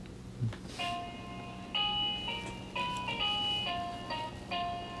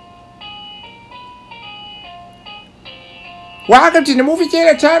Welcome to the Movie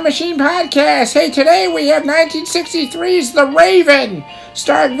Theater Time Machine Podcast. Hey, today we have 1963's The Raven,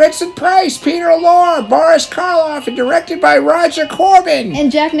 starring Vincent Price, Peter Lorre, Boris Karloff, and directed by Roger Corman.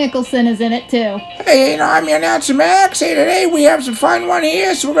 And Jack Nicholson is in it too. Hey, I'm your announcer Max. Hey, today we have some fun one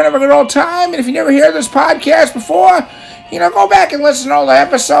here, so we're going to have a good old time. And if you never heard this podcast before, go back and listen to all the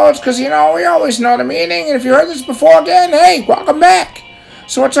episodes, because, we always know the meaning. And if you heard this before again, hey, welcome back.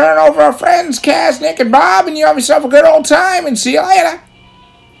 So we'll turn it over to our friends, Kaz, Nick, and Bob, and you have yourself a good old time, and see you later.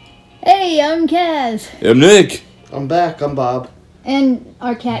 Hey, I'm Kaz. I'm Nick. I'm back. I'm Bob. And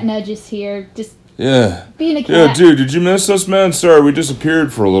our cat Nudge is here, just being a cat. Yeah, dude, did you miss us, man? Sorry, we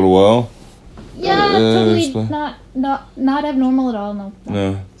disappeared for a little while. Yeah, totally not abnormal at all, no.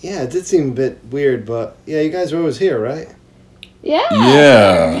 Yeah, it did seem a bit weird, but yeah, you guys were always here, right? Yeah.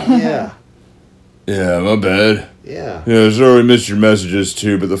 Yeah. Yeah, my bad. Yeah. Yeah, sorry we missed your messages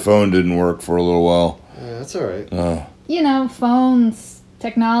too, but the phone didn't work for a little while. That's alright. Phones,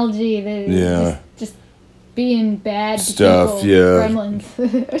 technology, just being bad to stuff, people,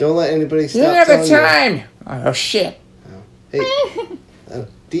 gremlins. Don't let anybody stop You have telling the time. Oh, shit. Hey,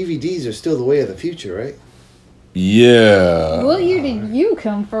 DVDs are still the way of the future, right? Yeah. What year did you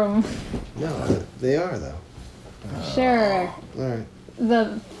come from? No, they are, though. Sure. Alright.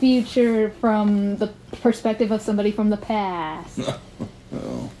 The future from the perspective of somebody from the past.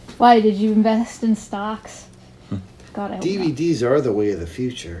 Why, did you invest in stocks? God, I hope DVDs are the way of the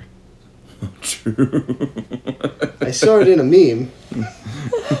future. True. I saw it in a meme.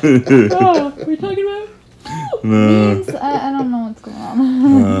 Oh, we're talking about memes? I don't know what's going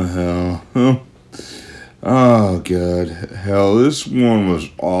on. Hell. Oh, God. Hell, this one was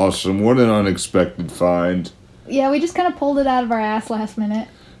awesome. What an unexpected find. Yeah, we just kind of pulled it out of our ass last minute.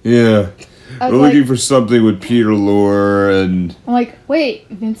 Yeah. We're looking for something with Peter Lorre and... I'm like, wait,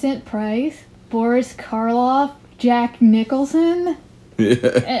 Vincent Price, Boris Karloff, Jack Nicholson?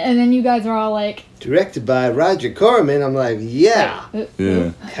 Yeah. And then you guys are all like... Directed by Roger Corman. I'm like, yeah.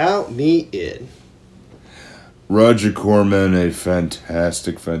 Count me in. Roger Corman, a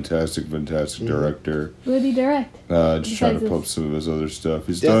fantastic director. Who did he direct? Just trying to pump some of his other stuff.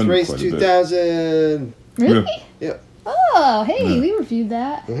 He's Death done Race quite 2000. Really? Yeah. Oh, hey, we reviewed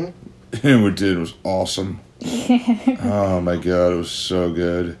that. Mm-hmm. And we did. It was awesome. Oh my god, it was so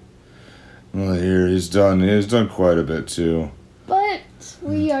good. Well, here he's done quite a bit too. But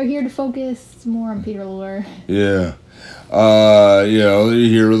we are here to focus more on Peter Lorre. Yeah.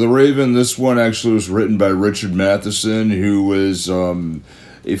 Here The Raven. This one actually was written by Richard Matheson, who was a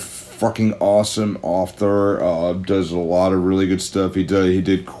fucking awesome author. Does a lot of really good stuff. He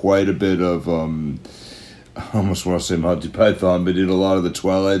did quite a bit of I almost want to say Monty Python, but did a lot of the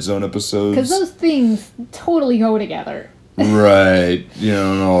Twilight Zone episodes. Because those things totally go together. Right.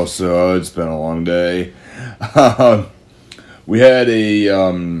 And also, it's been a long day. We had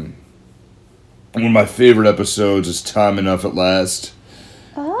one of my favorite episodes is Time Enough at Last.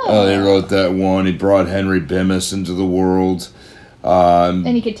 Oh. They wrote that one. He brought Henry Bemis into the world. And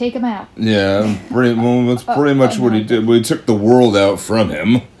he could take him out. Yeah, that's pretty much what he did. We took the world out from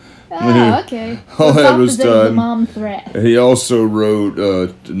him. Oh, okay. All that was done. The mom threat. He also wrote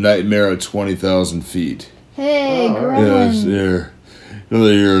Nightmare at 20,000 Feet. Hey, Gremlins.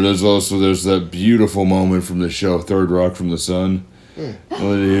 Yes, there's that beautiful moment from the show Third Rock from the Sun.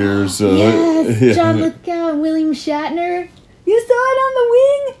 Yes, John Lithgow and William Shatner. You saw it on the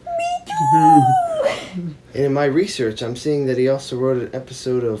wing? Me too! And in my research, I'm seeing that he also wrote an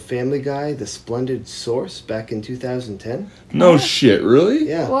episode of Family Guy, The Splendid Source, back in 2010. No shit, really?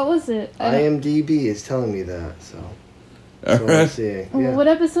 Yeah. What was it? IMDb is telling me that, so. That's what I'm seeing. Yeah. What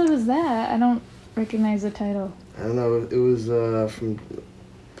episode was that? I don't recognize the title. I don't know. It was from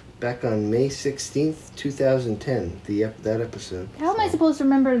back on May 16th, 2010, that episode. How am I supposed to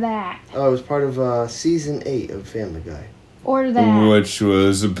remember that? Oh, it was part of season 8 of Family Guy. Or that. Which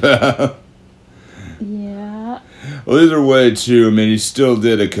was about... Yeah. Well, either way, too, I mean, he still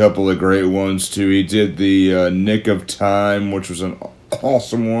did a couple of great ones, too. He did the Nick of Time, which was an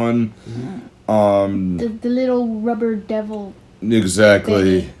awesome one. The little rubber devil.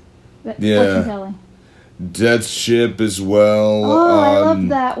 Exactly. Fortune telling. Death Ship as well. Oh, I love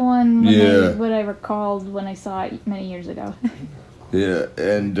that one. Yeah. What I recalled when I saw it many years ago. Yeah,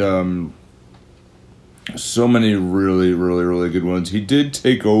 and so many really, really, really good ones. He did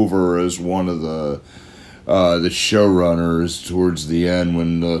take over as one of the showrunners towards the end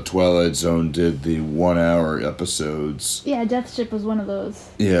when the Twilight Zone did the 1 hour episodes. Yeah, Death Ship was one of those.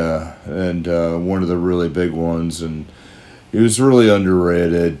 Yeah, and one of the really big ones, and he was really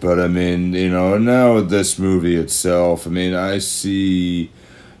underrated. But I mean, now with this movie itself, I mean, I see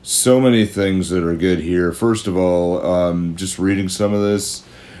so many things that are good here. First of all, just reading some of this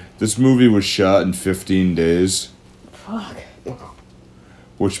movie was shot in 15 days, Fuck.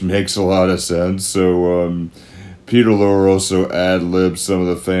 which makes a lot of sense. So, Peter Lorre also ad-libbed some of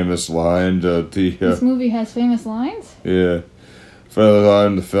the famous lines. This movie has famous lines? Yeah. Famous line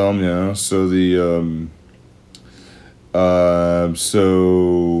in the film, you know. So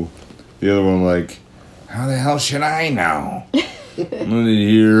so the other one, like, How the hell should I know? and then you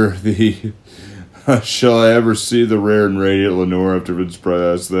hear the shall I ever see the rare and radiant Lenore after Vince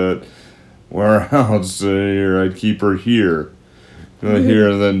Price asked that? Where else here? I'd keep her here. And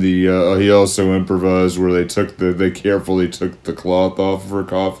then he also improvised where they carefully took the cloth off of her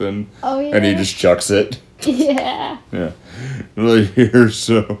coffin. Oh, yeah. And he just chucks it. Yeah. Yeah. Right here,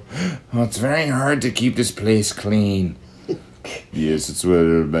 so Well, it's very hard to keep this place clean. yes, it's what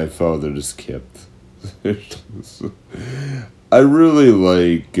my father just kept. I really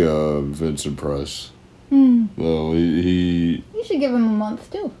like Vincent Price. Well, he You should give him a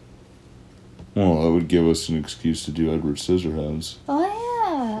month, too. well, that would give us an excuse to do Edward Scissorhands. Oh,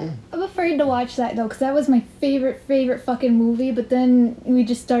 yeah. I'm afraid to watch that, though, because that was my favorite fucking movie, but then we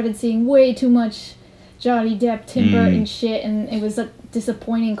just started seeing way too much Johnny Depp, Tim Burton shit, and it was a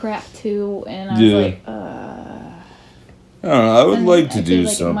disappointing crap, too, and I was like, I don't know. I would and like to I do feel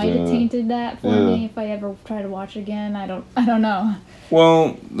like something. it might have tainted that for me if I ever try to watch again. I don't know.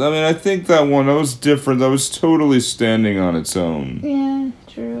 Well, I mean, I think that was different. That was totally standing on its own. Yeah,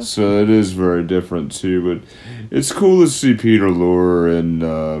 true. So it is very different too, but it's cool to see Peter Lorre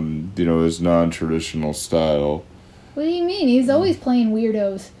in his non-traditional style. What do you mean? He's always playing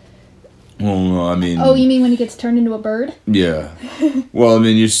weirdos. Well, no, I mean, Oh, you mean when he gets turned into a bird? yeah. Well, I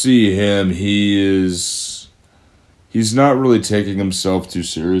mean, you see him. He's not really taking himself too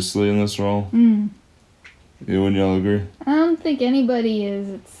seriously in this role. You and y'all agree? I don't think anybody is.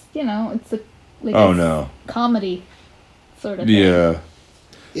 It's it's a No. comedy sort of thing. Yeah.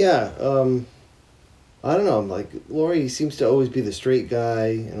 Yeah, I don't know. Like Laurie seems to always be the straight guy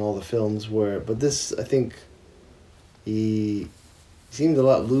in all the films, but this, I think, he seemed a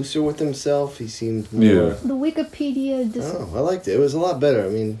lot looser with himself. He seemed more. Yeah. The Wikipedia. I liked it. It was a lot better. I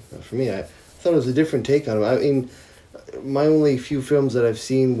mean, for me, I thought it was a different take on him. I mean, my only few films that I've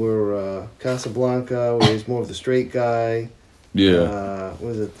seen were Casablanca, where he's more of the straight guy. Yeah.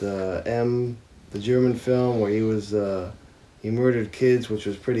 Was it the German film where he murdered kids, which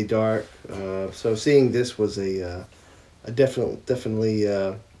was pretty dark. So seeing this was a definitely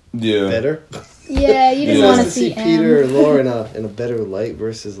better. Yeah, you didn't Yeah. want To to see see Peter M. and Laura in a better light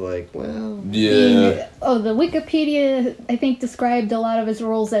versus like, well, Yeah. Oh, the Wikipedia, I think, described a lot of his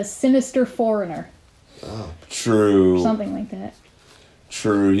roles as sinister foreigner. True. Or something like that.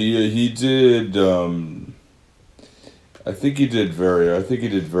 True. He did. I think he did very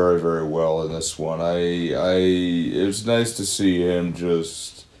very well in this one. It was nice to see him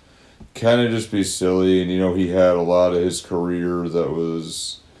just kind of just be silly, and he had a lot of his career that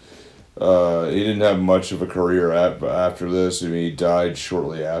was. He didn't have much of a career after this. I mean, he died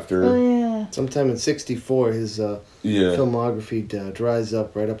shortly after. Oh, yeah. sometime in '64, his Yeah. filmography dries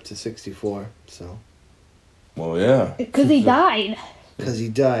up right up to '64. So Well, yeah. Because he died. because he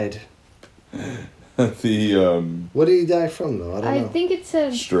died. The What did he die from though? I don't I know. think it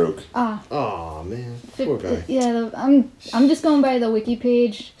said... stroke. Oh man, poor guy. Yeah, I'm just going by the wiki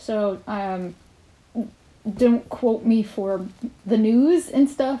page, so don't quote me for the news and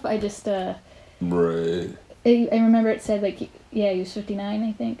stuff. I just Right. I remember it said he was 59,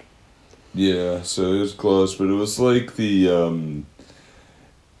 I think. Yeah, so it was close, but it was like it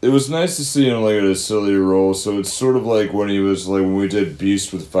was nice to see him in a silly role. So it's sort of like when he was when we did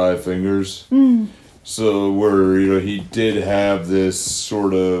Beast with Five Fingers. So where he did have this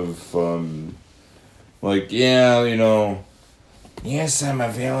sort of Yes, I'm a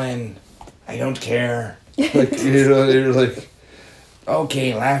villain. I don't care. you're like,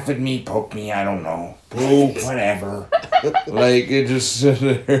 Okay, laugh at me, poke me, I don't know. Boo, whatever. it just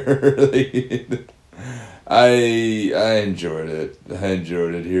I enjoyed it. I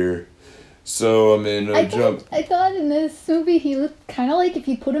enjoyed it here. So I mean, I thought in this movie he looked kind of like if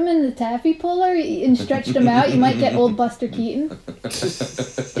you put him in the taffy puller and stretched him out, you might get old Buster Keaton.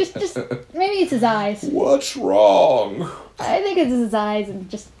 just maybe it's his eyes. What's wrong? I think it's his eyes and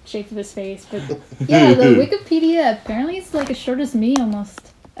just shape of his face. But yeah, the Wikipedia apparently it's as short as me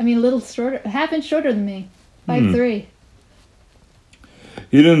almost. I mean, a little shorter, half inch shorter than me. 5'3".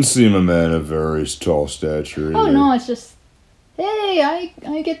 He didn't seem a man of very tall stature. Oh either. no, it's just hey,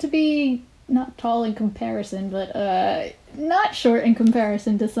 I get to be not tall in comparison, but not short in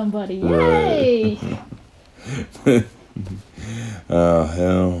comparison to somebody. Yay!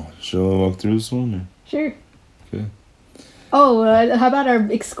 Hell, shall I walk through this one? Sure. Okay. Oh, how about our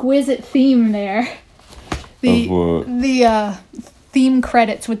exquisite theme there? Of what? The theme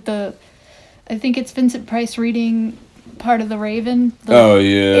credits with the, I think it's Vincent Price reading part of The Raven. Oh,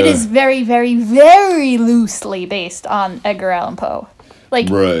 yeah. It is very, very, very loosely based on Edgar Allan Poe. Like,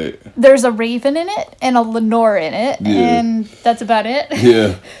 Right. there's a raven in it and a Lenore in it, and that's about it.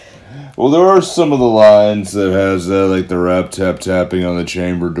 Yeah. Well, there are some of the lines that has that, like the rap tap tapping on the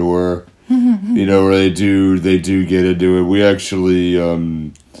chamber door. Where they do get into it. We actually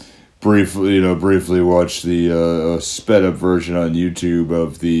briefly watched the sped up version on YouTube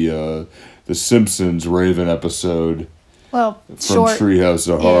of the Simpsons Raven episode. Well, From short. Treehouse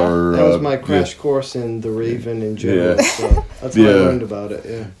of Yeah. Horror. That was my crash course in The Raven in general. Yeah. So that's how I learned about it.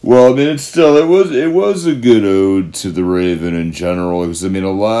 Yeah. Well, I mean, it was a good ode to the Raven in general, because I mean,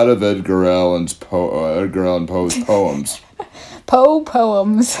 a lot of Edgar Allan Poe's poems. Poe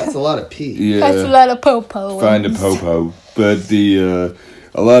poems. That's a lot of P. Yeah, That's a lot of Poe poems. find a popo. But a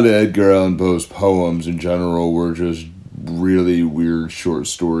lot of Edgar Allan Poe's poems in general were just really weird short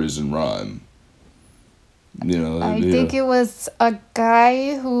stories in rhyme. I think it was a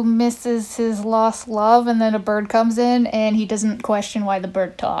guy who misses his lost love, and then a bird comes in, and he doesn't question why the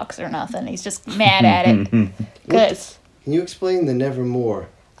bird talks or nothing. He's just mad at it. Cause Can you explain the Nevermore?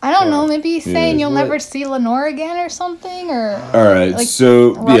 I don't know. Maybe he's saying you'll What? never see Lenore again or something, or All right, like,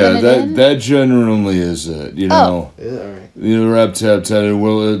 so rubbing it in? that generally is it. Yeah, all right. Rap tap tap.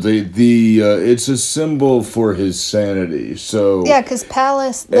 Well, it's a symbol for his sanity. So yeah, because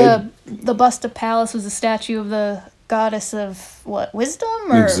Pallas, the bust of Pallas was a statue of the goddess of what, wisdom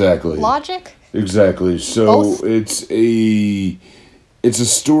or Exactly. logic. Exactly. So Both? it's a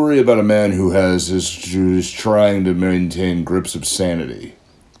story about a man who's trying to maintain grips of sanity.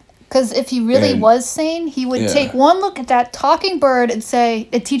 Because if he really And- was sane, he would Yeah. take one look at that talking bird and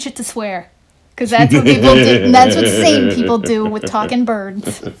teach it to swear. Because that's what people do. And that's what sane people do with talking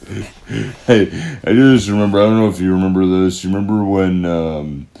birds. Hey, I just remember. I don't know if you remember this. You remember when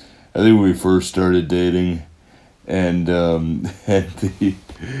I think we first started dating, and we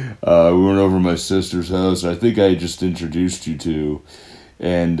went over to my sister's house. I think I just introduced you to.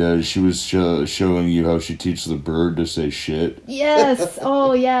 And she was showing you how she teaches the bird to say shit. Yes.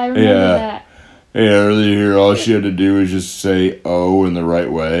 Oh, yeah, I remember Yeah. that. Yeah, earlier here, all she had to do was just say "oh" in the right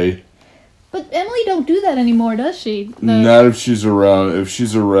way. But Emily don't do that anymore, does she? Not if she's around. If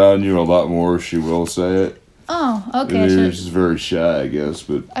she's around you a lot more, she will say it. Oh, okay. She's very shy, I guess.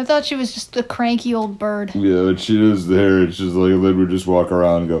 But I thought she was just a cranky old bird. yeah, when she is there, it's just like Lynn would just walk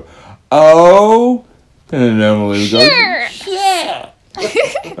around and go, "Oh," and then Emily would go, "Yeah."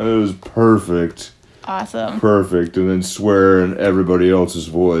 It was perfect. Awesome. Perfect, and then swear in everybody else's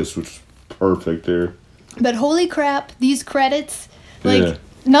voice, which is perfect there. But holy crap, these credits, like, Yeah.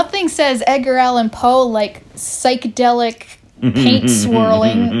 nothing says Edgar Allan Poe like psychedelic paint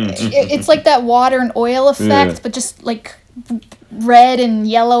swirling. It's like that water and oil effect, Yeah. but just like red and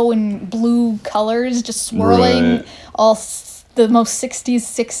yellow and blue colors just swirling Right. all the most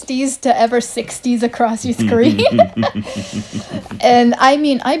 60s to ever 60s across your screen. And I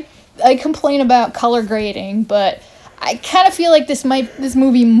mean, I complain about color grading, but I kind of feel like this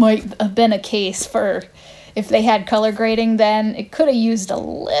movie might have been a case for, if they had color grading, then it could have used a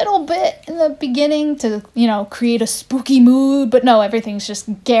little bit in the beginning to, create a spooky mood, but no, everything's just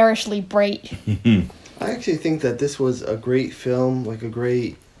garishly bright. I actually think that this was a great film, like a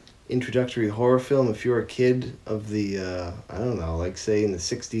great introductory horror film if you're a kid of the, I don't know, like say in the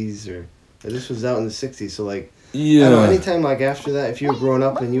 60s or this was out in the 60s, so like, I don't know, anytime like after that, if you were growing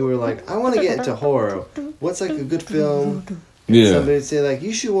up and you were like, I want to get into horror, what's like a good film? Yeah. Somebody would say like,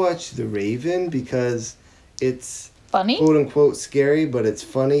 you should watch The Raven because it's Funny? quote unquote scary, but it's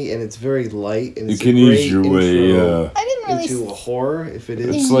funny and it's very light and You it's can a use great your way. intro I didn't really... into a horror if it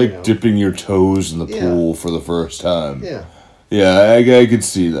is. It's you like know. dipping your toes in the Yeah. pool for the first time. Yeah. Yeah, I could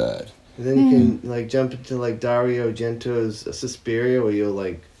see that. And then you can like jump into like Dario Argento's Suspiria where you'll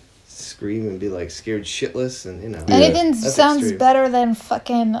like scream and be like scared shitless and Yeah. Anything That's sounds extreme. better than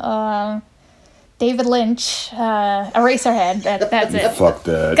fucking David Lynch, Eraserhead. That's it. Fuck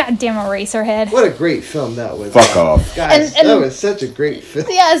that. Goddamn Eraserhead. What a great film that was. Fuck off. Guys, And- that was such a great film.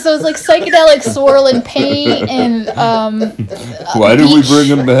 Yeah, so it's like psychedelic swirling paint and Why did we beach- bring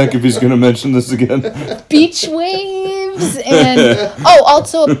him back if he's going to mention this again? beach waves and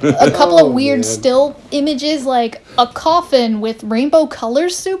also a couple of weird man. still images, like a coffin with rainbow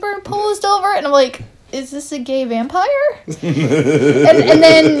colors superimposed over it, and I'm like, is this a gay vampire? and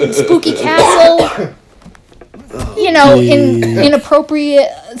then spooky castle, in inappropriate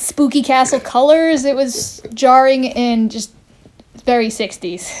spooky castle colors. It was jarring and just very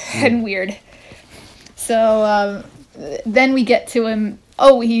 60s and weird. So then we get to him.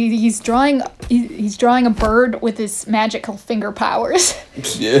 Oh, he's drawing a bird with his magical finger powers.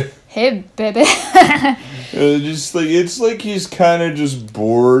 Yeah. Hey, baby. Just like it's like he's kind of just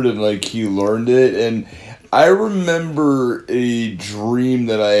bored and like he learned it. And I remember a dream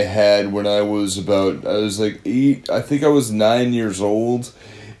that I had when I was like 8. I think I was 9 years old,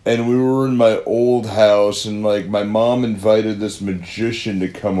 and we were in my old house, and like my mom invited this magician to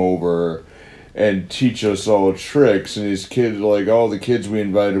come over and teach us all tricks, and these kids, like all the kids we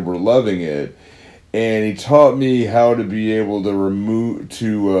invited, were loving it. And he taught me how to be able to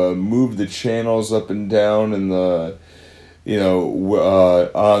move the channels up and down in the,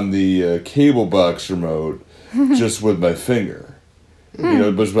 on the cable box remote, just with my finger.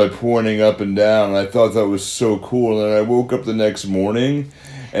 Just by pointing up and down. I thought that was so cool. And I woke up the next morning,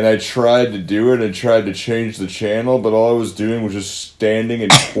 and I tried to do it. I tried to change the channel, but all I was doing was just standing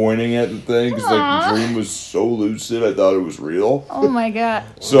and pointing at the thing, because like the dream was so lucid, I thought it was real. Oh my god.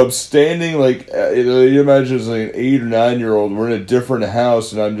 So I'm standing like, you imagine it's like an 8 or 9 year old, we're in a different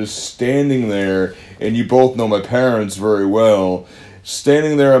house, and I'm just standing there, and you both know my parents very well,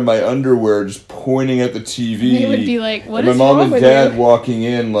 standing there in my underwear, just pointing at the TV. They would be like, what is my mom wrong and with dad you? walking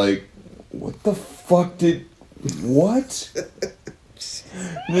in like, what the fuck what?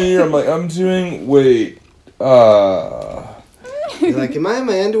 I'm like, wait, You're like, am I in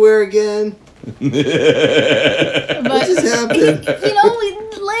my underwear again? But, What just happened?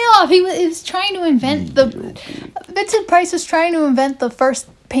 lay off. He was trying to invent Vincent Price was trying to invent the first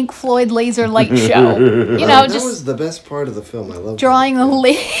Pink Floyd laser light show. That just was the best part of the film. I love drawing a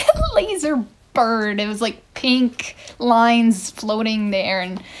laser bird. It was like pink lines floating there,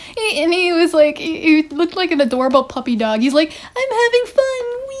 and he was like, he looked like an adorable puppy dog. He's like, I'm having fun,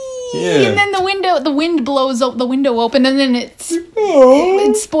 wee. Yeah. And then the wind blows the window open, and then it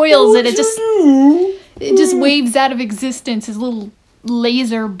Oh, spoils it. It just waves out of existence. His little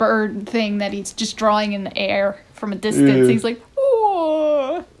laser bird thing that he's just drawing in the air from a distance. Yeah. He's like,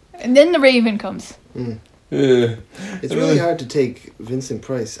 oh. And then the raven comes. Yeah. It's really hard to take Vincent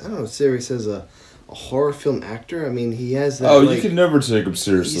Price, I don't know, serious as a horror film actor. I mean, he has that. You can never take him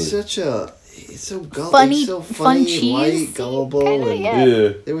seriously. He's so Funny, so fun funny, cheese, light, gullible, kinda, and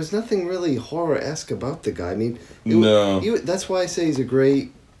Yeah. there was nothing really horror-esque about the guy. I mean, No. that's why I say he's a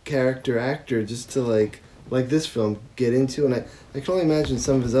great character actor, just to like this film get into, and I can only imagine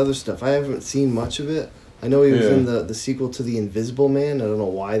some of his other stuff. I haven't seen much of it. I know he was in the sequel to The Invisible Man. I don't know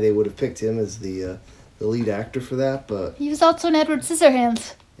why they would have picked him as the lead actor for that, but He was also in Edward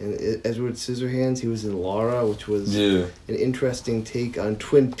Scissorhands. in Edward Scissorhands, he was in Laura, which was Yeah. an interesting take on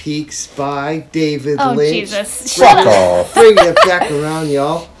Twin Peaks by David Oh, Lynch. Jesus. Fuck off. Bring it back around,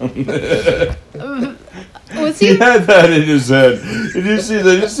 y'all. Was He he? had that in his head. Did you see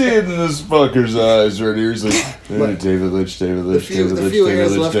that? You see it in this fucker's eyes right here. He's like, David Lynch, David Lynch, The few David Lynch,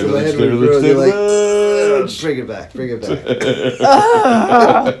 hairs David Lynch, left in David my Lynch, head David would grow, Lynch, you're David like, Lynch. bring it back.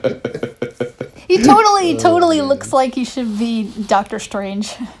 He totally looks like he should be Doctor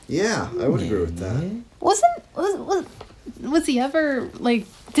Strange. Yeah, I would agree with that. Was he ever like?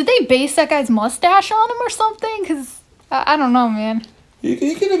 Did they base that guy's mustache on him or something? Because I don't know, man.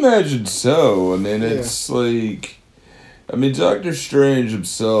 You can imagine so. I mean, it's like... I mean, Doctor Strange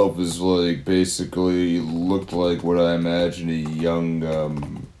himself is like basically looked like what I imagine a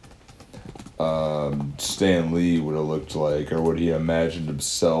young Stan Lee would have looked like, or what he imagined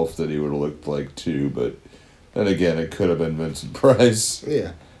himself that he would have looked like too. But then again, it could have been Vincent Price.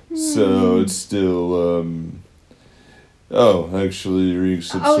 Yeah. So it's still. Actually, reading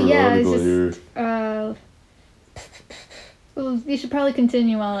some sort of article here. Well, you should probably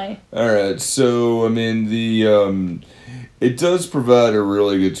continue while I. Alright, so, I mean, it does provide a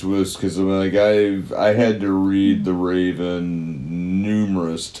really good twist, because, I mean, like, I had to read The Raven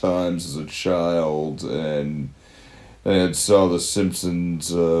numerous times as a child, and I saw the Simpsons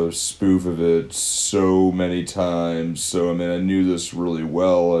spoof of it so many times, so, I mean, I knew this really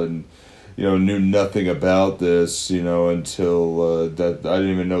well, and, knew nothing about this, until, that I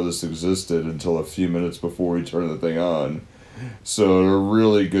didn't even know this existed until a few minutes before we turned the thing on. So a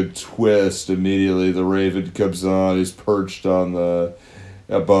really good twist. Immediately the Raven comes on, he's perched on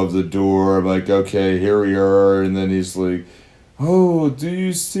above the door. I'm like, okay, here we are. And then he's like, oh, do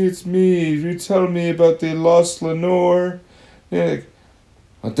you see it's me? You tell me about the lost Lenore. And like,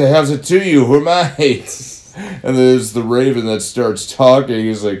 what the hell's it to you? Who am I? And there's the Raven that starts talking.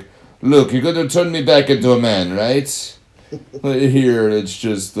 He's like, look, you're going to turn me back into a man, right? Here, it's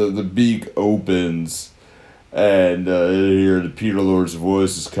just the beak opens. And here the Peter Lord's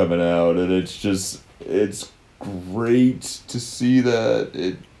voice is coming out, and it's great to see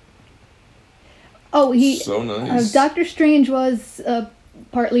that. So nice. Doctor Strange was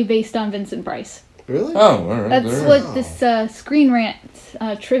partly based on Vincent Price. Really? Oh, all right. That's what this Screen Rant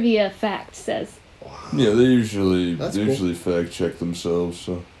trivia fact says. Yeah, they usually Cool. fact check themselves,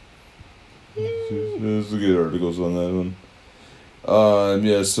 so there's good articles on that one.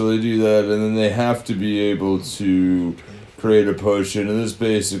 Yeah, so they do that, and then they have to be able to create a potion, and this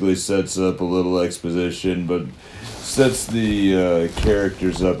basically sets up a little exposition, but sets the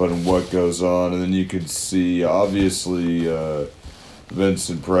characters up on what goes on, and then you can see, obviously,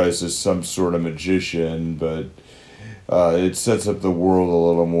 Vincent Price is some sort of magician, but it sets up the world a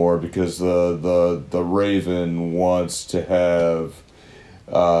little more because the Raven wants to have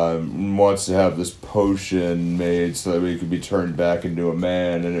this potion made so that he could be turned back into a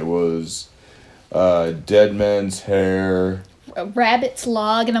man, and it was dead man's hair, A rabbit's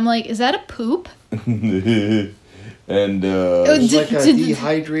log, and I'm like, is that a poop? and It's like a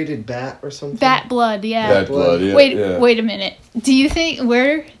dehydrated bat or something. Bat blood, yeah. bat blood. Yeah, Wait a minute. Do you think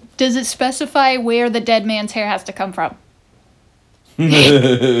does it specify where the dead man's hair has to come from?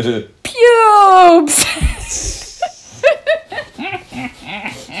 yeah. Pubes.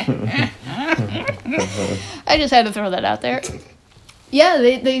 I just had to throw that out there. Yeah,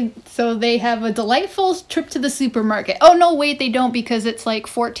 they have a delightful trip to the supermarket. Oh no, wait, they don't because it's like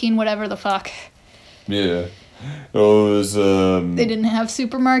 14 whatever the fuck. Yeah. Oh, it was They didn't have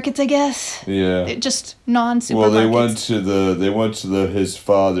supermarkets, I guess. yeah. Just non-supermarkets. Well, they went to his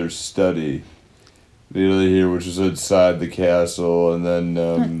father's study. Here, which was inside the castle, and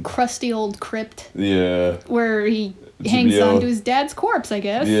then crusty old crypt yeah. where he hangs on to his dad's corpse, I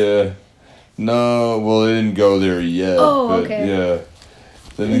guess. Yeah. No, well, they didn't go there yet. Oh, but okay. Yeah.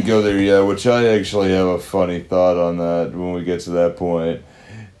 They didn't go there yet, which I actually have a funny thought on that when we get to that point.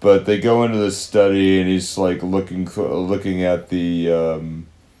 But they go into the study, and he's like looking at the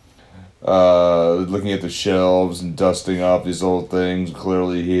looking at the shelves and dusting off these old things.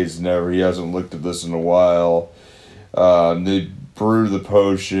 Clearly, he hasn't looked at this in a while. They brew the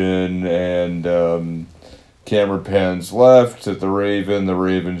potion, and camera pans left at the Raven. The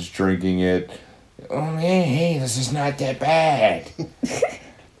Raven's drinking it. Oh, hey, this is not that bad.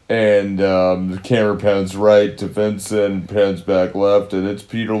 And the camera pans right to Vincent, pans back left, and it's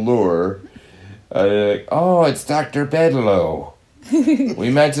Peter Lorre. And oh, it's Dr. Bedlow. We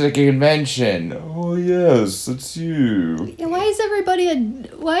met at a convention. Oh, yes, it's you. Yeah, why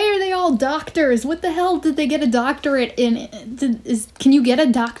are they all doctors? What the hell did they get a doctorate in? Can you get a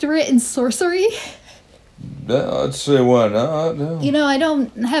doctorate in sorcery? I'd say why not? No. I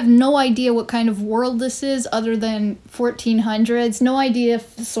don't have no idea what kind of world this is other than 1400s. No idea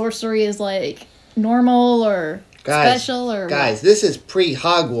if sorcery is like normal or special or guys, this is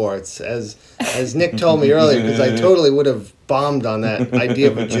pre-Hogwarts, as Nick told me earlier, because I totally would have bombed on that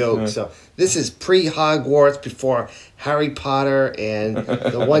idea of a joke. So this is pre-Hogwarts, before Harry Potter and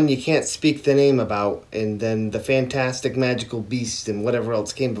the one you can't speak the name about, and then the Fantastic Magical Beasts and whatever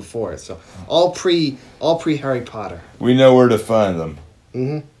else came before it. So all pre Harry Potter. We know where to find them.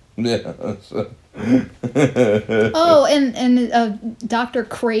 Mm-hmm. Yeah. Oh, and Dr.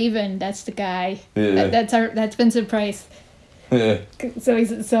 Craven, that's the guy. Yeah. That's Vincent Price. Yeah.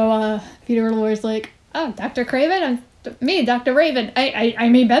 So Peter Lorre's like, oh, Dr. Craven, me, Dr. Raven. I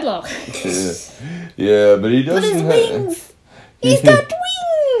mean Bedlow. Yeah, but he But doesn't his wings! He's got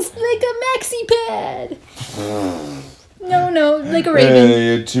wings! Like a maxi pad! No, like a raven. He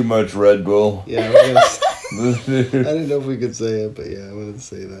had too much Red Bull. Yeah, I didn't know if we could say it, but yeah, I wanted to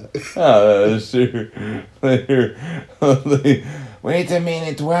say that. Wait a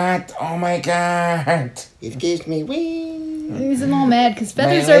minute, what? Oh my god. It gives me wings. He's all mad because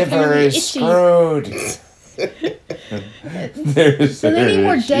feathers My are liver apparently is itchy. screwed. So they need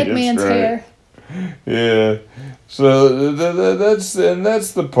more dead man's hair. Yeah. So that's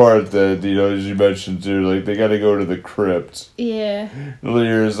the part that, as you mentioned too, like they got to go to the crypt. Yeah.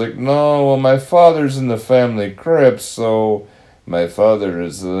 Lear's like, no, well, my father's in the family crypt, so my father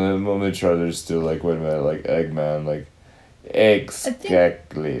is. Let me try to just do like, wait a minute, like Eggman, like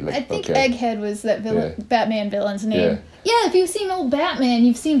exactly. I think okay. Egghead was that Yeah. Batman villain's name. Yeah, if you've seen old Batman,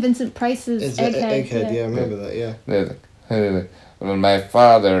 you've seen Vincent Price's It's Egghead. Egghead, yeah, I remember that, yeah. Well, my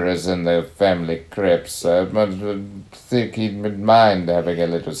father is in the family crypt, so I think he'd mind having a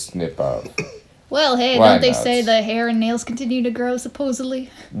little snip of. Well, hey, Why don't they not? say the hair and nails continue to grow, supposedly?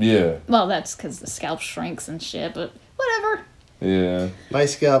 Yeah. Well, that's because the scalp shrinks and shit, but whatever. Yeah. My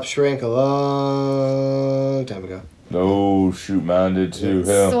scalp shrank a long time ago. Oh, shoot, mine did too.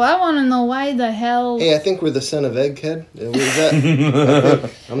 So Hell. I want to know why the hell. Hey, I think we're the son of Egghead. Was that? I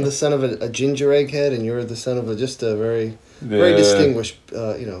think I'm the son of a ginger egghead, and you're the son of just a very distinguished,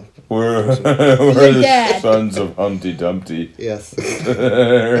 We're Your the dad. sons of Humpty Dumpty. Yes.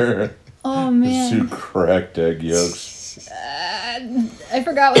 Oh man, Two cracked egg yolks. I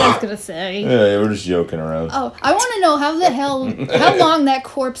forgot what I was gonna say. Yeah, we're just joking around. Oh, I want to know how long that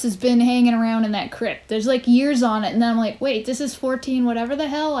corpse has been hanging around in that crypt. There's like years on it, and then I'm like, wait, this is 14, whatever the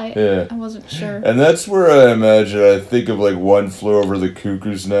hell. I wasn't sure. And that's where I think of like One Flew Over the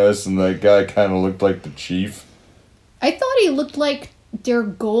Cuckoo's Nest, and that guy kind of looked like the chief. I thought he looked like their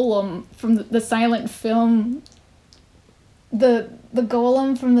golem from the silent film. The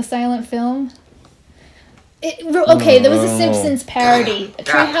golem from the silent film. There was a Simpsons parody, a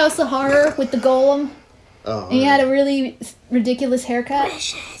Treehouse of Horror with the golem, and he had a really ridiculous haircut.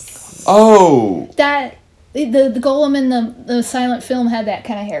 Oh! That the golem in the silent film had that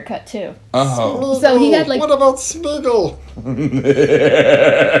kind of haircut too. Oh. So he had like What about Smiggle?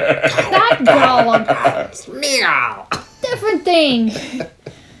 not golem, Meow. different thing.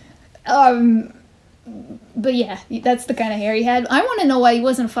 But yeah, that's the kind of hair he had. I want to know why he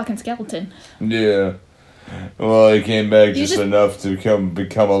wasn't a fucking skeleton. Yeah. Well, he came back just enough to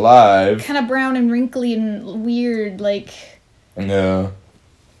become alive. Kind of brown and wrinkly and weird, like Yeah.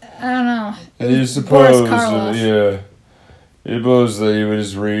 I don't know. And you Boris suppose, Karloff. He suppose that he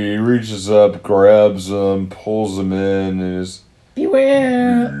just he reaches up, grabs him, pulls him in, and just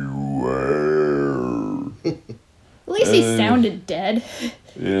Beware. beware. At least he sounded dead,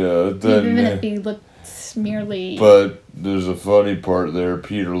 Yeah, even then. if he looked merely. But there's a funny part there.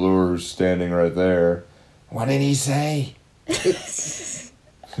 Peter Lorre's standing right there. What did he say? And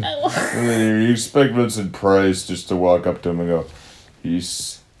then you expect Vincent Price just to walk up to him and go,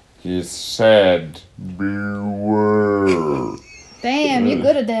 He's sad. Beware. Damn, you're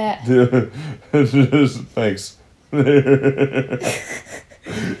good at that. Thanks.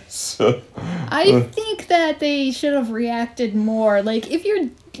 So. I think that they should have reacted more. Like, if your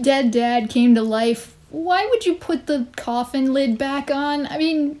dead dad came to life, why would you put the coffin lid back on? I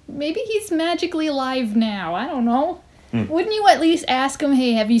mean, maybe he's magically alive now. I don't know. Wouldn't you at least ask him,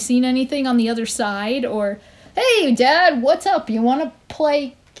 hey, have you seen anything on the other side? Or, hey, Dad, what's up? You want to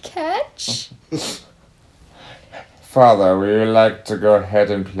play catch? Father, will you like to go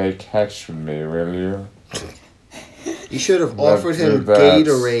ahead and play catch with me, will you? You should have Let's offered do him that.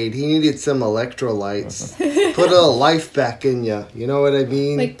 Gatorade. He needed some electrolytes. Put a life back in you. You know what I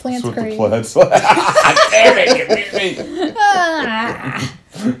mean? Like plants That's what the crazy. plants Damn it, you beat me. Ah.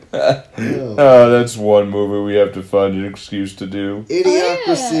 Oh, that's one movie we have to find an excuse to do.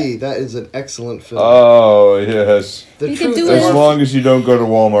 Idiocracy. That is an excellent film. Oh, yes. The You could truth do is- it. As long as you don't go to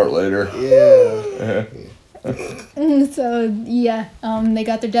Walmart later. Yeah. So, yeah, they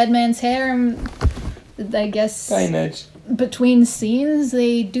got their dead man's hair, and I guess Nudge. between scenes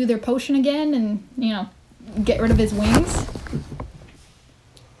they do their potion again and, get rid of his wings.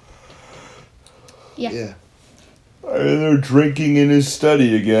 Yeah. They're drinking in his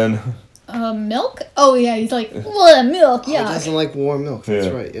study again. Milk? Oh, yeah, he's like, what, milk, He yeah. doesn't like warm milk. That's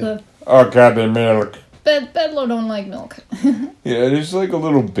Yeah. right. Yeah. The Oh, goddamn milk. Bedlow don't like milk. Yeah, it's like a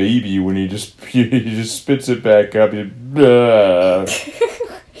little baby when he just spits it back up.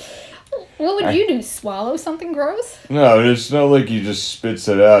 What would you do, swallow something gross? No, it's not like he just spits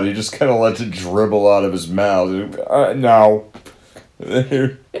it out. He just kind of lets it dribble out of his mouth. No.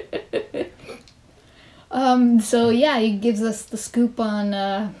 So yeah, he gives us the scoop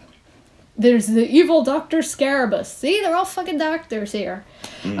on, there's the evil Dr. Scarabus. See, they're all fucking doctors here.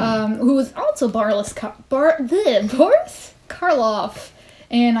 Who was also Boris Karloff.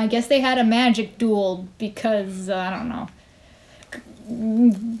 And I guess they had a magic duel because, I don't know.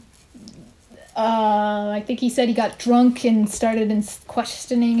 I think he said he got drunk and started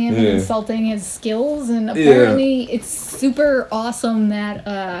questioning him and insulting his skills. And apparently it's super awesome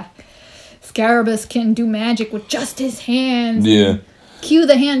that, Scarabus can do magic with just his hands. Yeah. Cue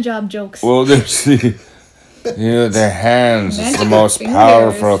the hand job jokes. Well, there's the hands. It's the Magic most fingers.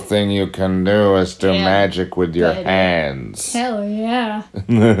 powerful thing you can do is do Yeah. magic with your But, hands. Hell yeah.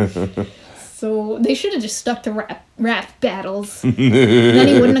 So they should have just stuck to rap battles. Then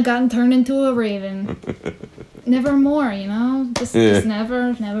he wouldn't have gotten turned into a raven. Never more, Just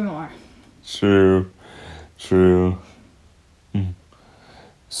never more. True.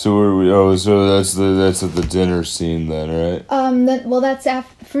 So where we? Oh, so that's at the dinner scene then, right? That's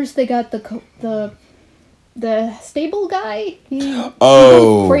after. First they got the stable guy. He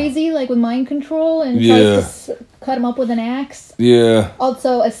Oh. goes crazy, like with mind control, and Yeah. tries to cut him up with an axe. Yeah.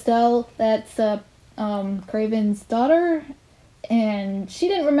 Also, Estelle, that's Craven's daughter, and she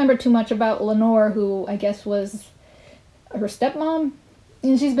didn't remember too much about Lenore, who I guess was her stepmom,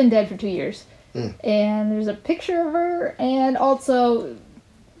 and she's been dead for 2 years. And there's a picture of her, and also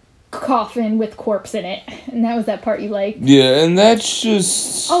coffin with corpse in it, and that was that part you liked. Yeah, and that's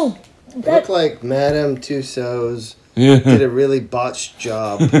just... Oh, It that looked like Madame Tussauds Yeah. did a really botched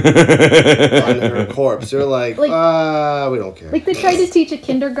job on her corpse. They're like, we don't care. like they tried to teach a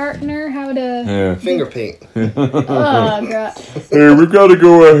kindergartner how to. Yeah. Finger paint. Oh god. Hey, we gotta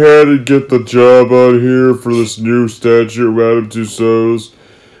go ahead and get the job out here for this new statue of Madame Tussauds.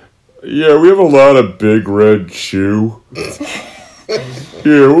 Yeah, we have a lot of big red shoe.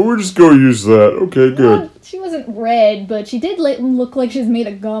 Yeah, well, we'll just go use that. Okay, good. Well, she wasn't red, but she did look like she's made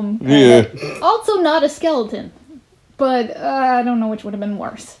of gum. Yeah. Also, not a skeleton. But I don't know which would have been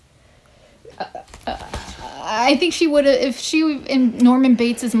worse. I think she would have, if she and Norman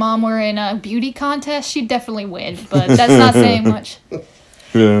Bates' mom were in a beauty contest, she'd definitely win. But that's not saying much.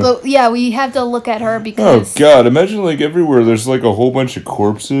 Yeah. But yeah, we have to look at her Oh because. god, imagine like everywhere there's like a whole bunch of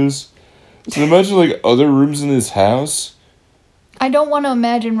corpses. So imagine like other rooms in this house. I don't want to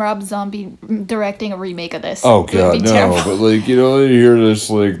imagine Rob Zombie directing a remake of this. Oh It would god, be no. terrible. But like, you know, you hear this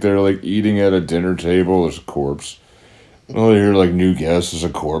like they're like eating at a dinner table, there's a corpse. Oh, you hear like new guests, there's a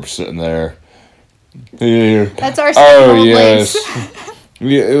corpse sitting there. Yeah. That's our Oh old yes. legs.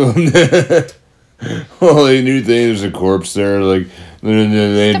 Yeah. Well, they knew there's a corpse there. Like they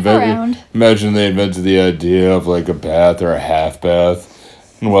Step around. invented. Imagine they invented the idea of like a bath or a half bath.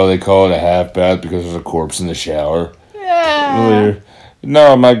 And why they call it a half bath because there's a corpse in the shower. Yeah.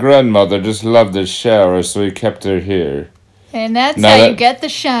 No, my grandmother just loved the shower, so we kept her here. And that's Now how that- you get the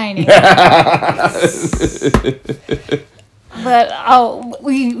Shining. But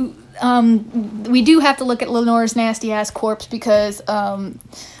we do have to look at Lenore's nasty ass corpse because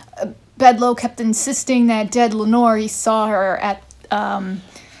Bedloe kept insisting that dead Lenore, he saw her at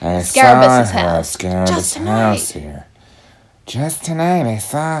Scarabus's house. Just tonight. here. Just tonight, I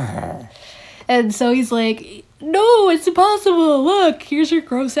saw her. And so he's like, no, it's impossible. Look, here's your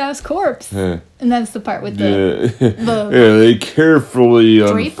gross ass corpse. Yeah. And that's the part with the Yeah, they carefully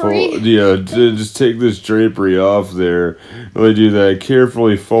Drapery? unfold. Yeah, just take this drapery off there. They do that.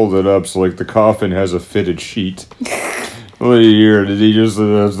 Carefully fold it up so like the coffin has a fitted sheet. Well, here, did he just?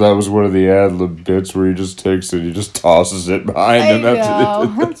 That was one of the ad lib bits where he just takes it, he just tosses it behind I him.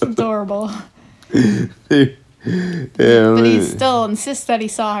 know. That's adorable. Yeah, But he still insists that he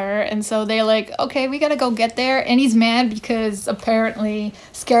saw her, and so they're like, okay, we gotta go get there. And he's mad because apparently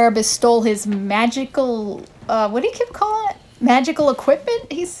Scarabus stole his magical, what do you keep calling it? Magical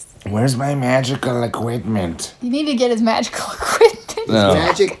equipment? Where's my magical equipment? You need to get his magical equipment. No.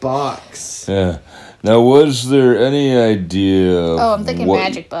 Magic box. Yeah. Now, was there any idea? Oh, I'm thinking what,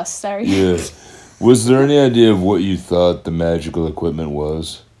 Magic Bus, sorry. Yeah. Was there any idea of what you thought the magical equipment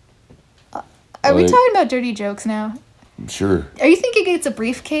was? Are we Like- talking about dirty jokes now? Sure. Are you thinking it's a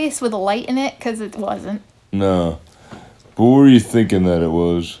briefcase with a light in it? Because it wasn't. No. But what were you thinking that it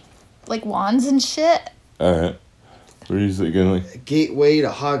was? Like wands and shit? Alright. What were you thinking? Like, A gateway to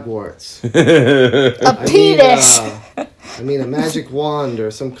Hogwarts. A penis! I mean a magic wand or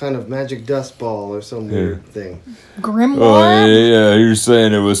some kind of magic dust ball or some weird thing. oh, Grimoire? yeah, you're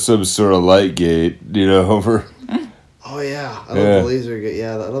saying it was some sort of light gate, you know, over. Oh yeah, I Yeah. love the laser.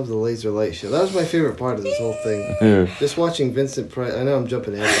 Yeah, I love the laser light show. That was my favorite part of this whole thing. Yeah. Just watching Vincent Price. I know I'm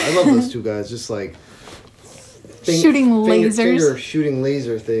jumping ahead. But I love those two guys. Just like Shooting lasers. finger shooting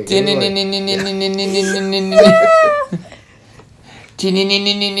laser thing.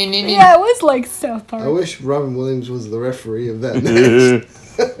 Yeah, it was like South Park. I wish Robin Williams was the referee of that match.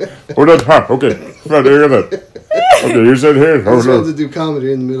 Hold on, huh? Okay. Right, here that. Okay, here's that here. I Oh, just wanted no. to do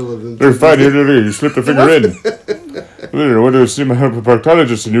comedy in the middle of them. They're fine. Here, you slip the finger in. I went to see my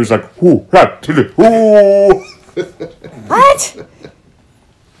proctologist, and he was like, "Whoo, ha, tilly, whoo." What?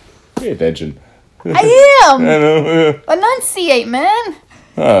 Pay attention. I am! I know. Enunciate, man!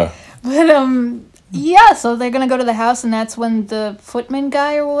 Ah. But, yeah, so they're gonna go to the house, and that's when the footman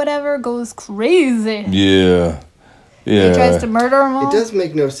guy or whatever goes crazy. Yeah. Yeah. He tries to murder them all. It does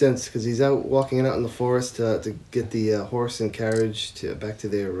make no sense because he's out walking out in the forest to get the horse and carriage back to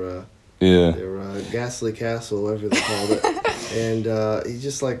their Yeah. ghastly castle, whatever they called it. And he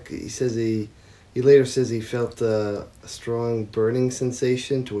just he later says he felt a strong burning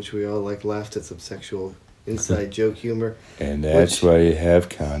sensation, to which we all laughed at some sexual inside joke humor. And that's why you have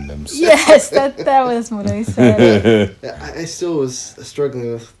condoms. Yes, that was what I said. I still was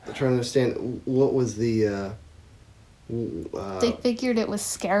struggling with trying to understand what was the They figured it was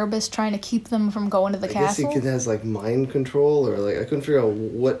Scarabus trying to keep them from going to the I guess he castle. has like mind control, or like I couldn't figure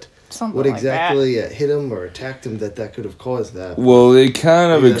out Something what like exactly hit him or attacked him that could have caused that. Well, they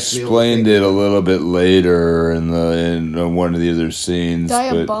kind of Maybe that's me explained overthinking it a it. little bit later in one of the other scenes.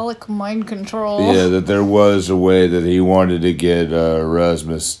 Diabolic mind control. But yeah, that there was a way that he wanted to get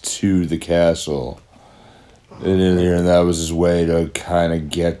Erasmus to the castle. And that was his way to kind of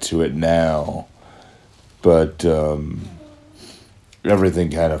get to it now. But everything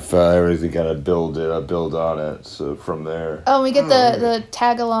kind of build on it. So from there, Oh, we get the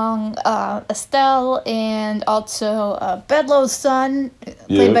tag along Estelle and also Bedloe's son,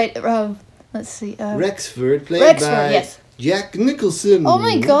 played by let's see, Rexford, played Rexford, by yes. Jack Nicholson. Oh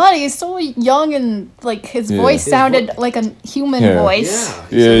my God, he's so young and like his Yeah. voice His sounded like a human Yeah. voice. Yeah.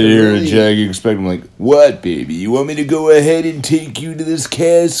 he yeah, sounded you're really- Jack. You expect him like, what, baby? You want me to go ahead and take you to this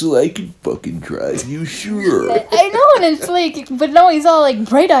castle? I can fucking drive you, sure. I know, and it's like, but no, he's all like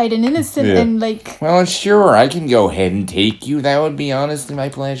bright-eyed and innocent Yeah. and like, Well, sure, I can go ahead and take you. That would be honestly my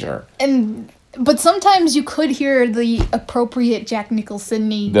pleasure. but sometimes you could hear the appropriate Jack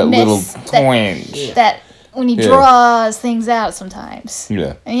Nicholson-y That little Twinge. that when he Yeah. draws things out sometimes.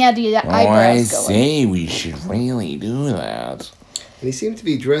 Yeah. And he had the Oh, I eyebrows going. say we should really do that. And he seemed to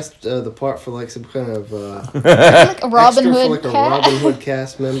be dressed the part for like some kind of Like a Robin extra Hood for like a hat. Robin Hood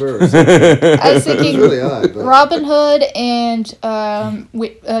cast member or something. I was It was thinking really odd. But Robin Hood and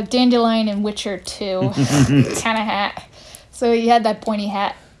Dandelion and Witcher 2 kind of hat. So he had that pointy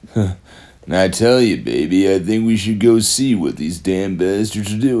hat. And I tell you, baby, I think we should go see what these damn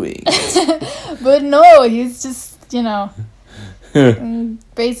bastards are doing. But no, he's just,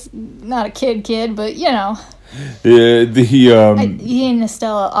 not a kid, but Yeah, he and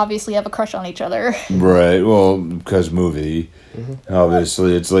Estella obviously have a crush on each other. right. Well, because movie,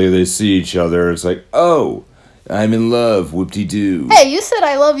 obviously, it's like they see each other. It's like, oh, I'm in love. Whoop-de-doo. Hey, you said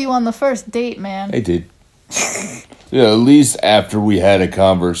I love you on the first date, man. I did. Yeah, at least after we had a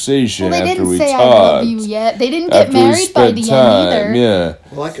conversation, Well, they after didn't we say talked. I love you yet. They didn't get After we married by spent the time, end either. yeah.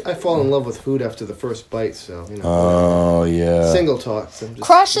 well, I fall in love with food after the first bite, so Oh, yeah. single talks. I'm just,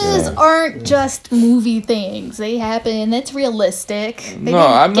 Crushes Yeah. aren't just movie things. They happen. It's realistic. They No,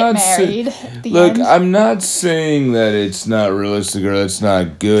 didn't I'm get not married at the Look, end. I'm not saying that it's not realistic or that's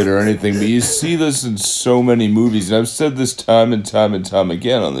not good or anything, but you see this in so many movies, and I've said this time and time and time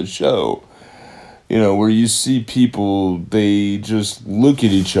again on the show. Where you see people, they just look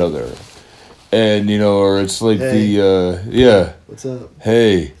at each other. And, or it's like Hey. What's up?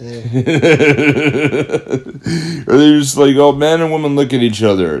 hey. Hey. Or they're just like, oh, man and woman look at each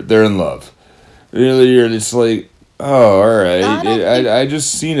other. They're in love. It's like, oh, all right. I don't think- I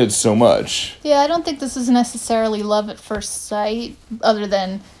just seen it so much. Yeah, I don't think this is necessarily love at first sight, other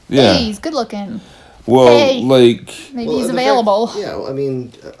than, Yeah. hey, he's good looking. Well, Hey. like, Maybe Well, he's the available. fact- yeah, well, I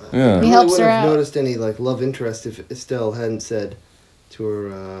mean, Yeah. I He helps wouldn't her have out. noticed any like love interest if Estelle hadn't said to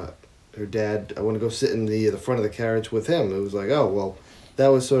her dad, "I want to go sit in the front of the carriage with him." It was like, oh well, that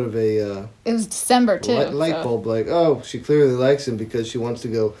was sort of a It was December, too. light so- bulb. Like, oh, she clearly likes him because she wants to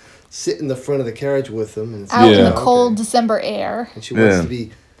go sit in the front of the carriage with him, and it's Out like, in Yeah. the oh, cold okay. December air. And she wants Yeah. to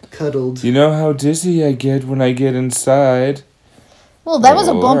be cuddled. you know how dizzy I get when I get inside? Well, that was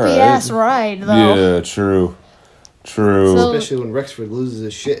a Oh, bumpy alright. ass ride, though. Yeah, true. True. So- Especially when Rexford loses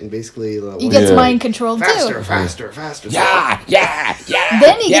his shit and basically He gets Yeah. mind controlled, faster, too. faster. Yeah.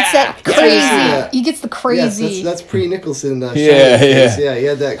 Then he gets that crazy. Yeah. He gets the Yes, crazy. that's pre Nicholson. Yeah, Yeah, he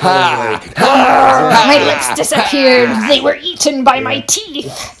had that kind of like. My lips disappeared. They were eaten by my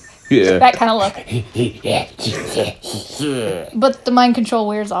teeth. Yeah. That kind of look. But the mind control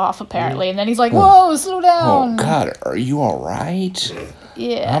wears off, apparently. And then he's like, whoa, slow Oh, down. God, are you all right?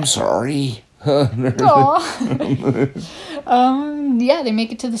 Yeah. I'm sorry. Aw. Yeah, they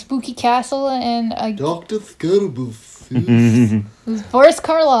make it to the spooky castle, and Dr. Scarabus. Boris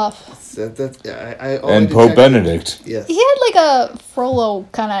Karloff. all And I Pope detected- Benedict. Yes. He had like a Frollo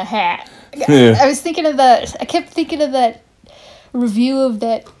kind of hat. Yeah. I was thinking of that. I kept thinking of that review of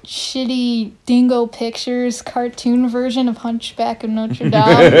that shitty Dingo Pictures cartoon version of Hunchback of Notre Dame.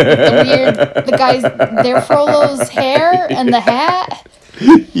 The guys, their Frollo's hair and the hat,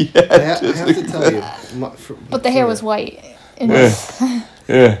 I have to tell you. but the hair was white. And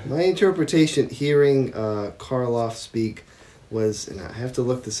Yeah. My interpretation, hearing Karloff speak, was, and I have to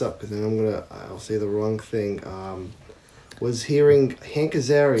look this up because then I'll say the wrong thing. Was hearing Hank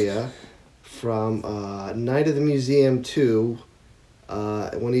Azaria from Night of the Museum 2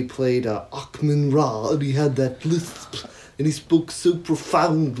 when he played Achman Ra, and he had that lisp, and he spoke so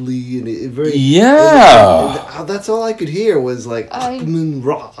profoundly and it very Yeah. and that's all I could hear was like I- Achman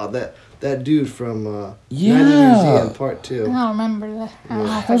Ra, that that dude from Night of the Yeah. Museum Part I 2. don't remember that. I don't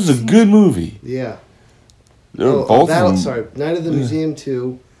know if That was I've a seen good movie. Yeah. They were both Battle, of them. sorry, Night of the Museum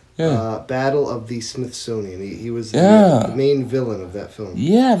 2, Yeah. Battle of the Smithsonian. He was Yeah. the main villain of that film.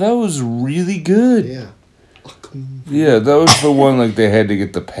 Yeah, that was really good. Yeah. Yeah, that was the one like they had to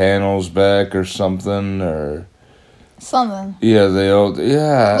get the panels back or something, or something. yeah, they all Wasn't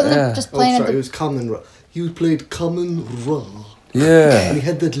yeah, it just Oh, playing sorry, it at was Common Raw. He played Common Raw. yeah, And he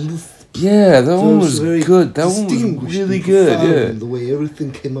had that lisp. yeah. That one it was very good. That one was distinguished really and good. profound Yeah, in the way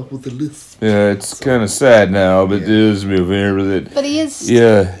everything came up with the lisp. yeah. It's kind of sad now, but Yeah. this movie with it. But he is.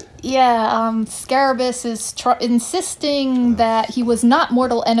 Yeah, Scarabus is insisting that he was not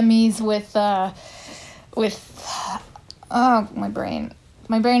mortal enemies with. Oh, my brain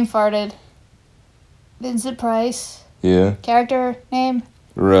farted. Vincent Price. yeah. Character name?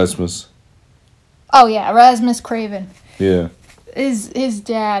 Erasmus. Oh yeah, Erasmus Craven. Yeah. His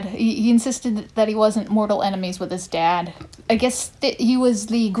dad. He insisted that he wasn't mortal enemies with his dad. I guess he was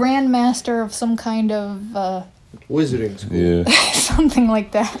the grandmaster of some kind of Wizarding school. Yeah. something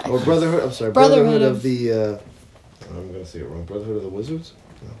like that. Or Brotherhood, I'm sorry, Brotherhood Brotherhood of- of the, I'm going to say it wrong, Brotherhood of the Wizards?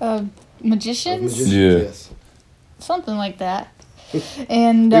 Of Magicians? Magicians, Yeah. yes. Something like that.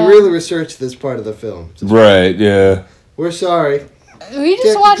 And We really researched this part of the film. Right. Yeah. We're sorry. we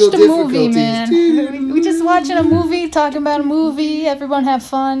just watched a technical movie, man. difficulties. We just watching a movie, talking about a movie. Everyone have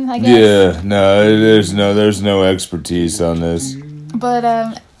fun, I guess. Yeah. No, there's no expertise on this.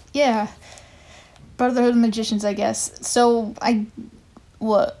 But yeah, Brotherhood of Magicians, I guess. So I'm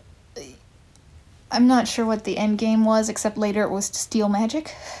not sure what the end game was, except later it was to steal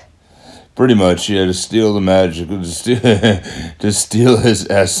magic. Pretty much, yeah, to steal the magic, to steal his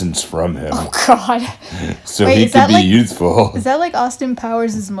essence from him, Oh God, so Wait, he is could that be like- youthful. is that like Austin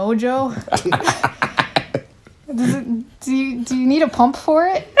Powers' mojo? Do you need a pump for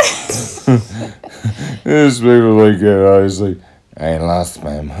it? This people like, I was like, I lost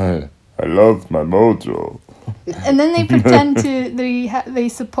my mind. I lost my mojo. And then they pretend they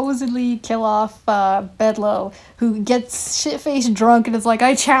supposedly kill off Bedloe, who gets shit-faced drunk and is like,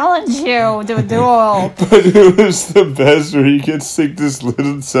 I challenge you to a duel. But it was the best where he gets like this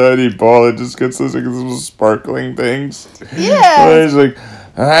little tiny ball that just gets those like little sparkling things. Yeah. Where he's like,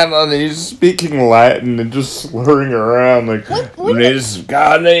 I don't know, he's speaking Latin and just slurring around like, this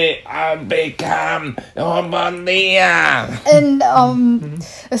gonna become Omonia. And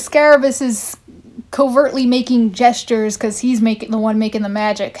Scarabus is covertly making gestures because he's the one making the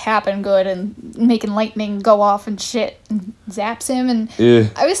magic happen good and making lightning go off and shit and zaps him. And Yeah.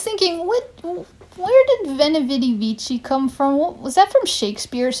 I was thinking, where did Veni Vidi Vici come from? Was that from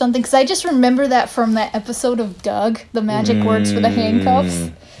Shakespeare or something? Because I just remember that from that episode of Doug, the magic words for the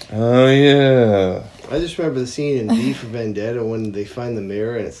handcuffs. Oh, yeah. I just remember the scene in V for Vendetta when they find the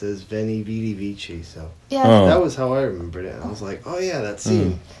mirror and it says Veni Vidi Vici. So Yeah, Oh. that was how I remembered it. I was like, oh yeah, that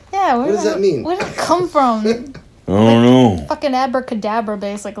scene. yeah. What does that mean? Where did it come from? I don't know. Fucking abracadabra,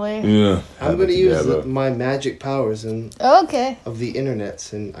 basically. Yeah. I'm going to use Abracadabra. my magic powers of Okay. the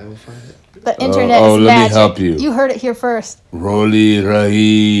internets and I will find it. The internet oh, is let me magic. help you. You heard it here first. Rolly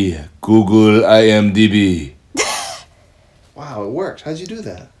Rahi, Google IMDb. Wow, it worked. How'd you do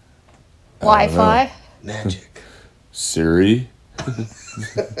that? Wi-Fi. Magic. Siri.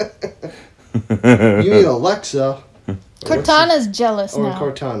 You mean Alexa. Cortana's jealous Or now.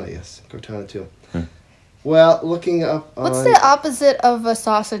 Cortana, yes. Cortana too. Well, looking up on... What's the opposite of a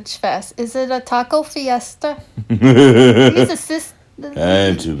sausage fest? Is it a taco fiesta? These assist.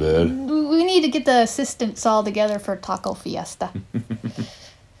 Ain't too bad. We need to get the assistants all together for taco fiesta.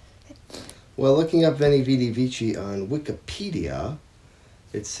 Well, looking up Veni Vidi Vici on Wikipedia,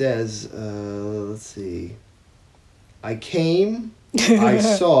 it says, let's see. I came, I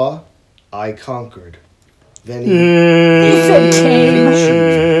saw, I conquered. Veni said came. Vici.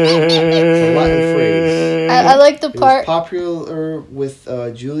 It's a Latin phrase. I like the It was part. popular with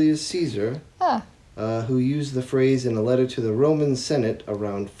Julius Caesar, Ah, who used the phrase in a letter to the Roman Senate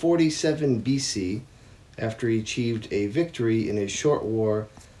around 47 BC after he achieved a victory in a short war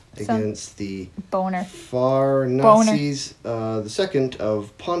against the boner. Pharnaces the second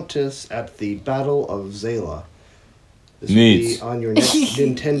of Pontus at the Battle of Zela. This will Neat. be on your next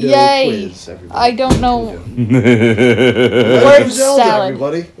Nintendo Yay. quiz, everybody. I don't know. Legend Word of Zelda, salad.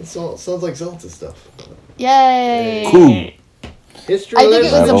 everybody. It sounds like Zelda stuff. Yay. Cool. History I think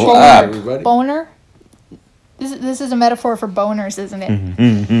it was a Level boner. up. everybody. Boner? This is a metaphor for boners, isn't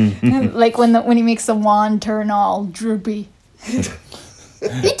it? Like when he makes the wand turn all droopy. He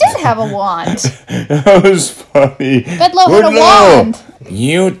did have a wand. That was funny. Bedloe had a Bedloe! wand.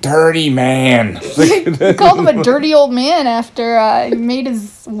 You dirty man. He called him a dirty old man after he made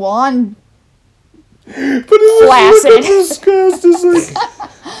his wand flaccid. Disgust is like,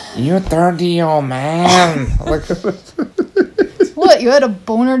 you dirty old man. Like, What, you had a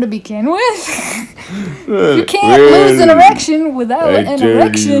boner to begin with? You can't lose an erection without an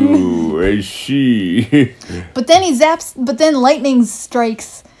erection. I see. But then he zaps, but then lightning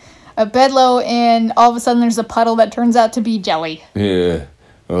strikes Bedloe, and all of a sudden there's a puddle that turns out to be jelly. Yeah.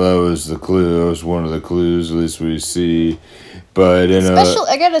 Well, that was the clue. That was one of the clues, at least we see. But in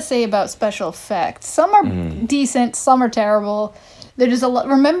I gotta say about special effects. Some are decent, some are terrible. There's a lot.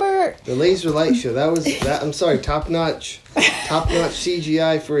 Remember The laser light show. I'm sorry, top notch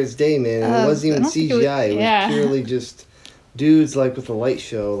CGI for its day, man. And it wasn't even CGI. It was purely just dudes like with the light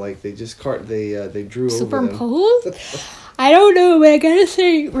show. Like they just they drew over them. superimposed? I don't know, but I gotta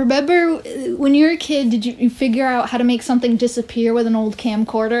say, remember when you were a kid, did you figure out how to make something disappear with an old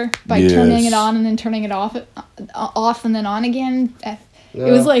camcorder by turning it on and then turning it off and then on again? No,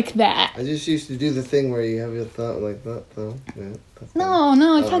 it was like that. I just used to do the thing where you have your thumb like that, though. Yeah, No,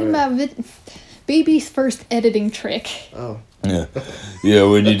 I'm talking about baby's first editing trick. Oh. Yeah. Yeah,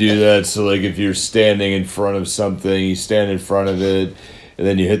 when you do that, so like if you're standing in front of something, you stand in front of it, and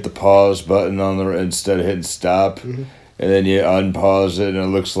then you hit the pause button instead of hitting stop. Mm-hmm. And then you unpause it, and it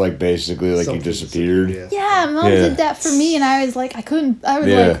looks like basically like Something you disappeared. Yeah, Mom did that for me, and I was like, like,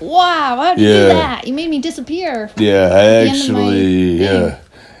 wow, how'd you do that? You made me disappear. Yeah,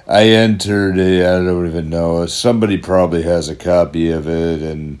 I entered I don't even know, somebody probably has a copy of it,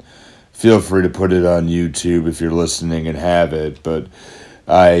 and feel free to put it on YouTube if you're listening and have it, but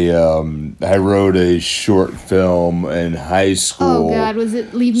I wrote a short film in high school. Oh, God, was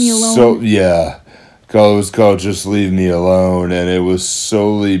it Leave Me Alone? So, yeah. It was called Just Leave Me Alone, and it was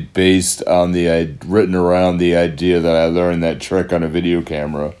solely based on written around the idea that I learned that trick on a video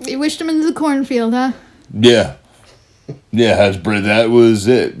camera. You wished him into the cornfield, huh? Yeah. Yeah, that was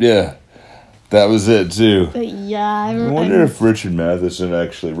it, yeah. That was it, too. I wonder if Richard Matheson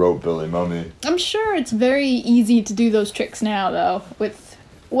actually wrote Billy Mummy. I'm sure it's very easy to do those tricks now, though, with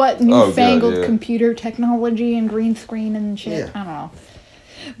what newfangled computer technology and green screen and shit. Yeah. I don't know.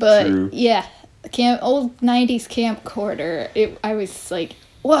 But, True. yeah. Old 90s camcorder, I was like,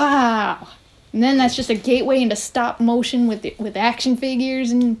 wow. And then that's just a gateway into stop motion with action figures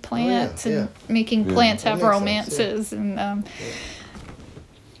and plants and making plants have romances. Sense, and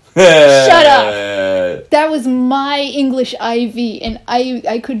shut up. That was my English IV, and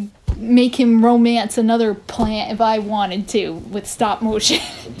I could make him romance another plant if I wanted to with stop motion.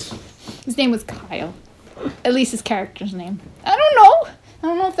 His name was Kyle. At least his character's name. I don't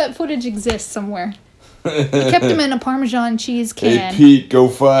know if that footage exists somewhere. I kept him in a Parmesan cheese can. Hey, Pete, go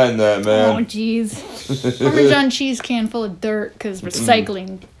find that, man. Oh, jeez. Parmesan cheese can full of dirt, because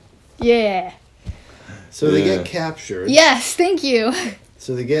recycling. Yeah. So they get captured. Yes, thank you.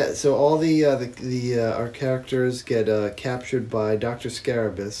 So all our characters get captured by Dr.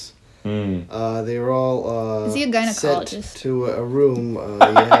 Scarabus. They were all Is he a gynecologist? sent to a room.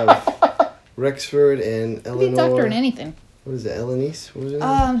 You have Rexford and Eleanor. Could be a doctor in anything. What is it, Elenice? What was her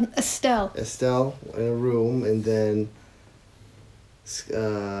name? Estelle. Estelle in a room, and then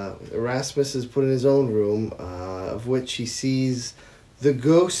Erasmus is put in his own room, of which he sees the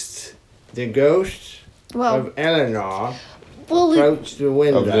ghost of Eleanor approach the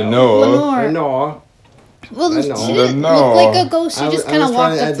window. Of Lenore. Lenore. Well, she Lenore. didn't look like a ghost. She just kind of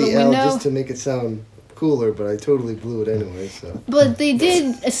walked up to the window. Just to make it sound cooler, but I totally blew it anyway. So. But they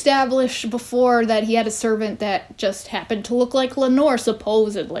did establish before that he had a servant that just happened to look like Lenore,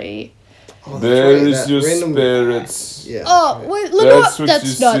 supposedly. Oh, There's your spirits. Yeah. Oh, wait, Lenore?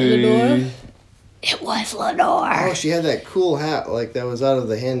 That's not see. Lenore. It was Lenore. Oh, she had that cool hat, like that was out of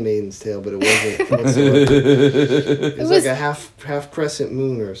The Handmaid's Tale, but it wasn't. It was like a half crescent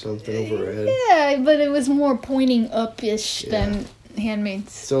moon or something over her head. Yeah, but it was more pointing up-ish than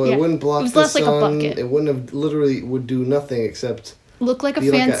Handmaid's. So it wouldn't block the sun. Like a bucket. It wouldn't have would do nothing except look like a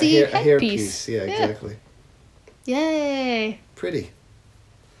be fancy like a headpiece. Yeah, exactly. Yay. Pretty.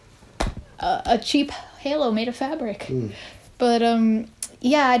 A cheap halo made of fabric. But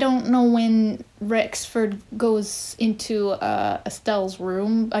yeah, I don't know when Rexford goes into Estelle's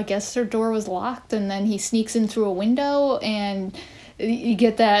room. I guess her door was locked, and then he sneaks in through a window, and you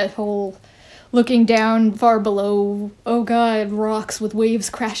get that whole looking down far below. Oh God, rocks with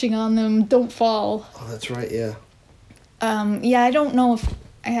waves crashing on them. Don't fall. Oh, that's right. Yeah. Yeah, I don't know if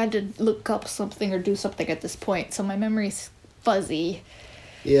I had to look up something or do something at this point, so my memory's fuzzy.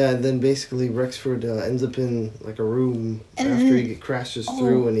 Yeah, and then basically Rexford ends up in like a room And- after he crashes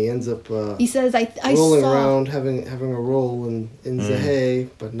through, and he ends up He says, I rolling saw... around, having a roll in the hay,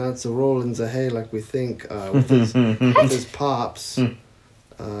 but not the roll in the hay like we think. With his pops.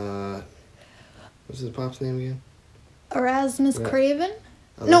 What's his pop's name again? Erasmus Yeah. Craven?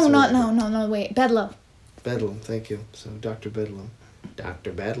 Oh, No, that's no, wait. Bedlow. Bedlam, thank you. So Dr. Bedlam.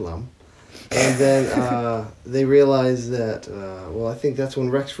 Dr. Bedlam. And then they realize that, I think that's when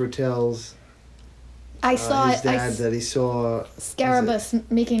Rexford tells I saw his it. dad that he saw... Scarabus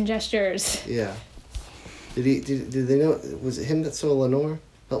making gestures. Yeah. Did they know? Was it him that saw Lenore?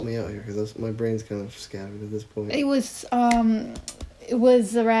 Help me out here, because my brain's kind of scattered at this point. It was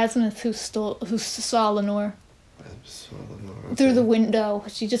Erasmus who saw Lenore I saw Lenore. through okay. the window.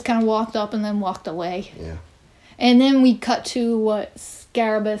 She just kind of walked up and then walked away. Yeah. And then we cut to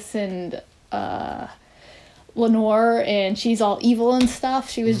Scarabus and Lenore, and she's all evil and stuff.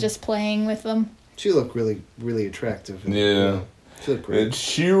 She was just playing with them. She looked really, really attractive. And, Yeah. she looked great. And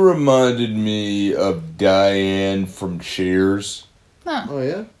she reminded me of Diane from Cheers Huh. Oh,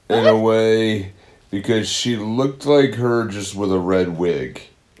 yeah? in a way, because she looked like her just with a red wig.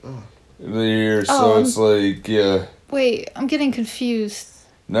 Oh. There, so Oh, it's like, yeah, Wait, I'm getting confused.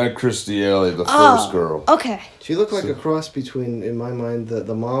 not Christy Alley, the Oh. first girl. Okay. She looked like a cross between, in my mind,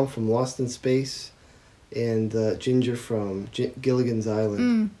 the mom from Lost in Space and Ginger from Gilligan's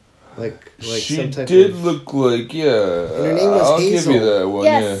Island. Like She some type did of... look like, yeah. her name was I'll Hazel. give you that one,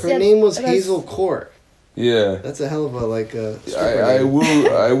 Yes. Her name was that's- Hazel Court. yeah. That's a hell of a, stripper I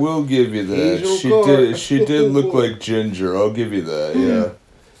name. will give you that. Hazel Court. She did look like Ginger. I'll give you that. Yeah.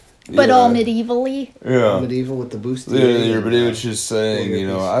 But yeah. all medievally. Yeah. Medieval with the boosty. Yeah, but it was just saying, you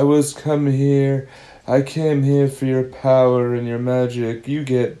know, I I came here for your power and your magic. You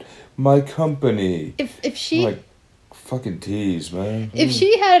get my company. If she Like, fucking tease, man. if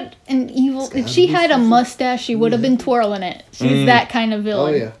she had an evil, if she had a mustache, she would have been twirling it. She's that kind of Oh,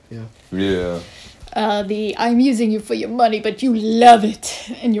 villain. yeah. Yeah. I'm using you for your money, but you love it,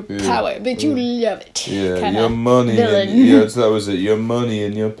 and your power, but you love it. Yeah, kinda your money. villain. And, yeah, that was it. Your money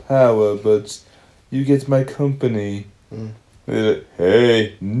and your power, but you get my company.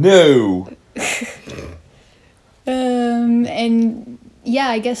 Hey, no. And yeah,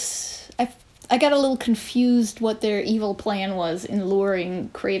 I guess I got a little confused what their evil plan was in luring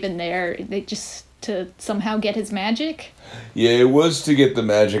Craven there. They just to somehow get his magic. Yeah, it was to get the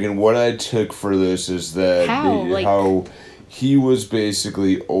magic, and what I took for this is that how he was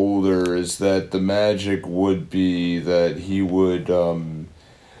basically older, is that the magic would be that he would,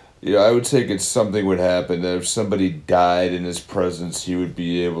 I would take it something would happen, that if somebody died in his presence, he would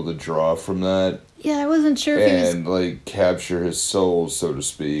be able to draw from that, Yeah, I wasn't sure if he was. and, like, capture his soul, so to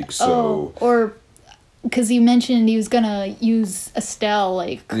speak, so... Or because you mentioned he was gonna use Estelle,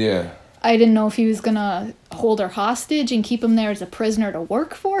 like... Yeah. I didn't know if he was gonna hold her hostage and keep him there as a prisoner to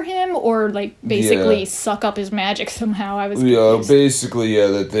work for him, or like basically suck up his magic somehow. I was confused. Basically, yeah,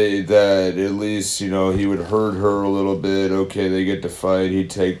 that at least, he would hurt her a little bit. Okay, they get to fight. He'd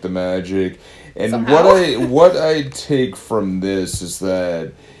take the magic, and Somehow. what I take from this is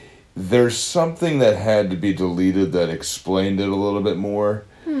that there's something that had to be deleted that explained it a little bit more.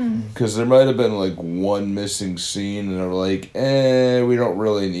 Because there might have been, like, one missing scene, and they're like, we don't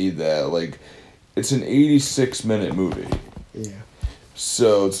really need that. Like, it's an 86-minute movie. Yeah.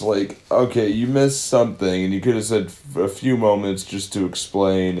 So it's like, okay, you missed something, and you could have said a few moments just to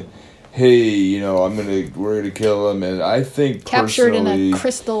explain, hey, we're gonna kill him, and I think Captured in personally, a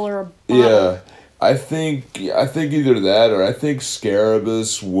crystal or a bottle. yeah, I think either that or I think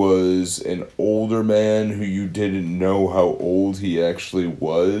Scarabus was an older man who you didn't know how old he actually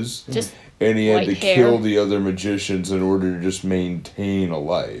was. Just And he had to white hair. kill the other magicians in order to just maintain a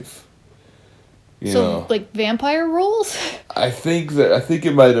life. You so know? like vampire rules. I think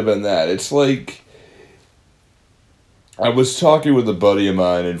it might have been that. It's like I was talking with a buddy of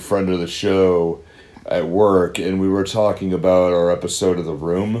mine and friend of the show at work, and we were talking about our episode of The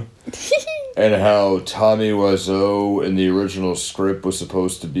Room. And how Tommy Wiseau in the original script was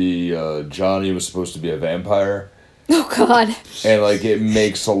supposed to be, Johnny was supposed to be a vampire. Oh God. And, like, it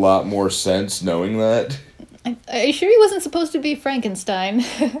makes a lot more sense knowing that. Are you sure he wasn't supposed to be Frankenstein?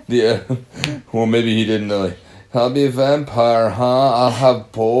 Yeah. Well, maybe he didn't know, like, I'll be a vampire, huh? I'll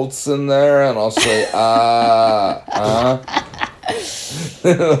have bolts in there, and I'll say,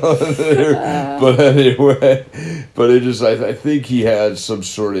 But anyway, I think he had some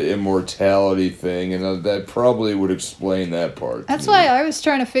sort of immortality thing, and that probably would explain that part. That's why I was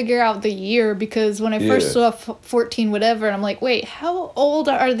trying to figure out the year, because when I first saw 14 whatever, and I'm like, wait, how old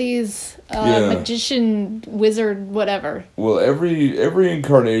are these magician, wizard, whatever? Well, every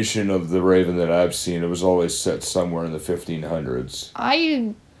incarnation of the Raven that I've seen, it was always set somewhere in the 1500s.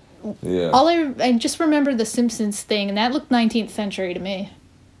 I just remember the Simpsons thing, and that looked 19th century to me.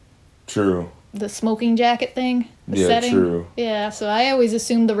 True. The smoking jacket thing, the setting. True. Yeah, so I always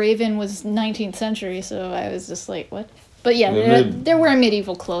assumed the Raven was 19th century, so I was just like, what? But yeah, they're wearing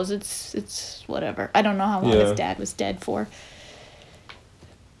medieval clothes. It's whatever. I don't know how long his dad was dead for.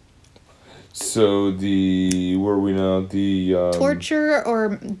 So where are we now? The torture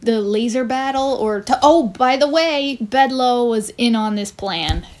or the laser battle or by the way, Bedloe was in on this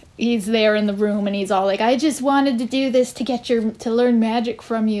plan. He's there in the room and he's all like, I just wanted to do this to learn magic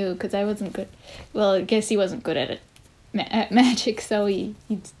from you, because I wasn't good. Well, I guess he wasn't good at magic, so he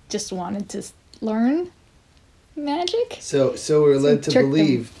just wanted to learn magic. So we're led to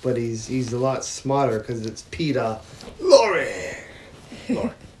believe, but he's a lot smarter because it's Peter Lorre.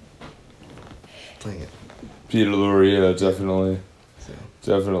 Playing it. Peter Lorre, yeah, definitely.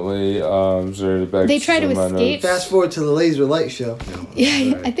 Definitely. Sorry, they try to escape. Fast forward to the laser light show. No,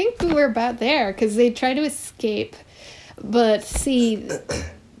 yeah, right. I think we were about there, because they try to escape. But see,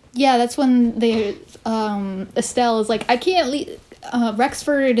 yeah, that's when Estelle is like, I can't leave.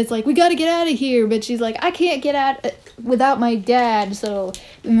 Rexford is like, we gotta get out of here, but she's like, I can't get out without my dad. So,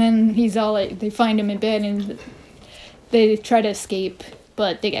 and then he's all like, they find him in bed and they try to escape,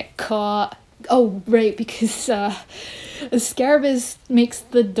 but they get caught. Oh, right, because Scarabus makes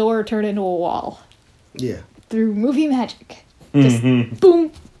the door turn into a wall. Yeah. Through movie magic. Just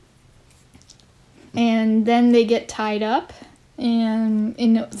boom. And then they get tied up and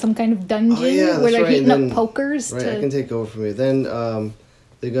in some kind of dungeon where they're heating up pokers. Right, I can take over from here. Then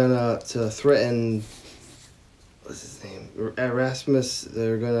they're gonna threaten, what's his name? Erasmus.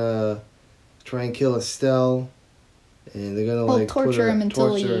 They're gonna try and kill Estelle, and they're gonna torture him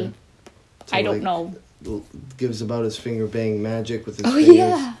until he. I don't know. Gives about his finger bang magic with his fingers. Oh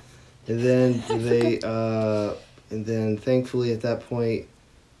yeah. And then and then thankfully at that point,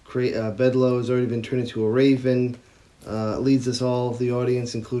 Bedloe has already been turned into a raven. Leads us all, the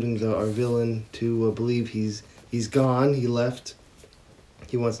audience, including our villain, to believe he's gone. He left.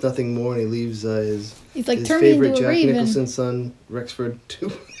 He wants nothing more, and he leaves his favorite Jack Nicholson's son Rexford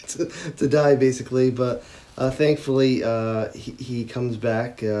to die, basically. But thankfully, he comes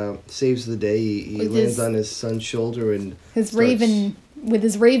back, saves the day. He lands on his son's shoulder and his raven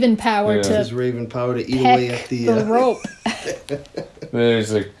power to eat away at the rope. Then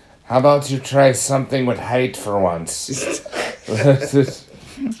he's like, how about you try something with height for once?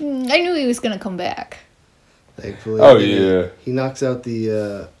 I knew he was gonna come back. Thankfully. Oh yeah. He knocks out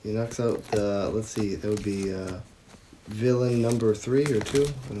the. Let's see. That would be villain number 3 or 2. I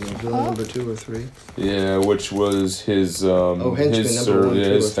don't know. Villain number 2 or 3. Yeah, which was his henchman his number 1,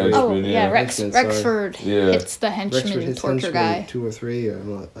 2, or 3. Oh yeah, Rexford. Yeah. It's the henchman torture guy. 2 or 3. I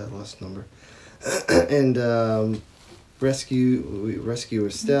lost number. And rescue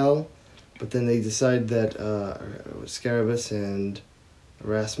Estelle, but then they decide that Scarabus and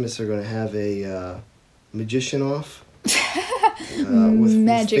Erasmus are going to have a magician off. With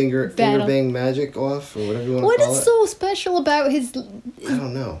magic finger bang magic off, or whatever you want to call it. What is so special about his... I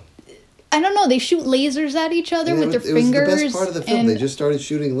don't know. They shoot lasers at each other with their fingers. It was the best part of the film. They just started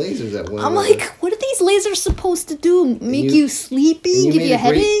shooting lasers at one another. I'm like, what are these lasers supposed to do? Make you sleepy? Give you a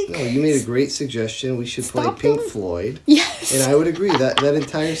headache? No, you made a great suggestion. We should play Pink Floyd. Yes. And I would agree. That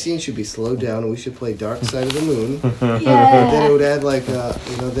entire scene should be slowed down, and we should play Dark Side of the Moon. Yeah. Then it would add,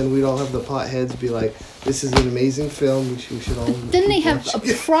 then we'd all have the potheads be like, this is an amazing film. We should all... Then they have a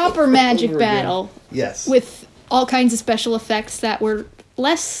proper magic battle. Yes. With all kinds of special effects that were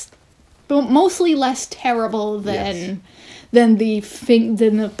mostly less terrible than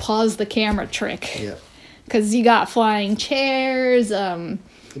the pause the camera trick. Yeah. Because you got flying chairs. It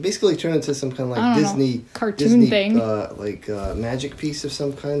basically turned into some kind of Disney cartoon thing, magic piece of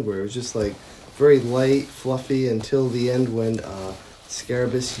some kind, where it was just very light, fluffy until the end when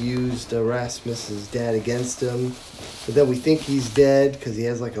Scarabus used Erasmus's dad against him. But then we think he's dead because he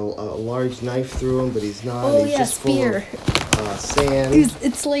has a large knife through him, but he's not. Oh, he's just spear. Full of sand.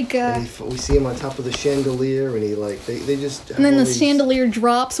 It's like we see him on top of the chandelier, and they just. And then the chandelier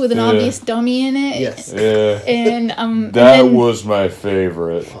drops with an obvious dummy in it. Yes. Yeah. And that was my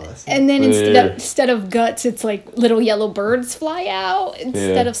favorite. And then instead of guts, it's like little yellow birds fly out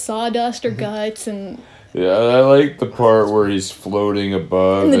instead of sawdust or guts, and Yeah, I like the part where he's floating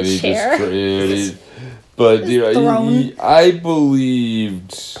above In the and he chair. just. But you know, throne. I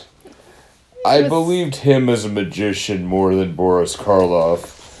believed was- him as a magician more than Boris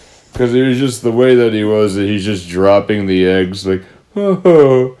Karloff. Because it was just the way that he was, that he's just dropping the eggs like,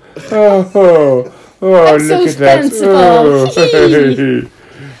 oh, I'm look so at that. suspenseful.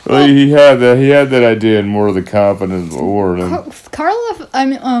 Like, he had that idea in more of the confident lore. Karloff,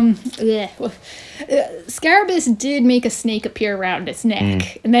 Scarabus did make a snake appear around his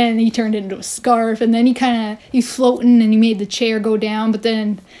neck, and then he turned it into a scarf, and then he's floating, and he made the chair go down, but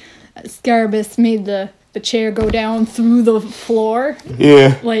then Scarabus made the chair go down through the floor,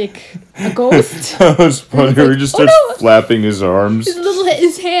 Yeah. like a ghost. That was funny. Where he just starts "Oh, no." flapping his arms.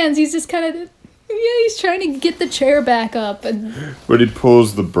 His hands, he's just kind of, he's trying to get the chair back up, and But he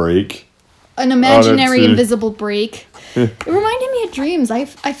pulls the brake. an imaginary too. invisible brake. It reminded me of dreams. I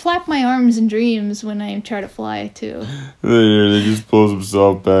flap my arms in dreams when I try to fly too. Then he just pulls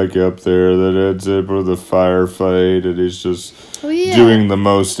himself back up there. Then ends up with a firefight, and he's just Oh yeah, doing the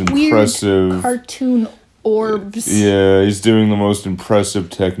most weird impressive. cartoon orbs. Yeah, he's doing the most impressive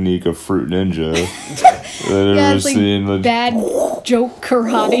technique of Fruit Ninja that I've Yeah, ever it's like seen. Like, bad joke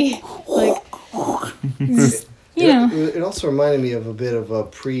karate. Like, just, you know, It also reminded me of a bit of a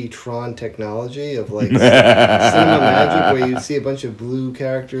pre-Tron technology of like cinema magic, where you'd see a bunch of blue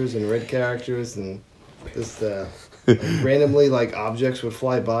characters and red characters, and just randomly like objects would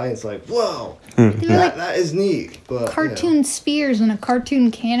fly by. And it's like, whoa, they were like that is neat. But cartoon spears and a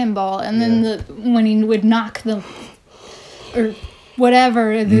cartoon cannonball, and then when he would knock the or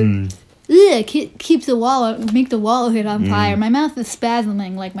whatever, keeps the wallow, make the wallow hit on fire. My mouth is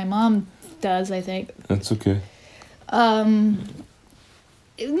spasming like my mom does, I think. that's okay. Why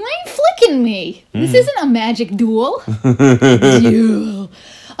are you flicking me? This isn't a magic duel. Duel.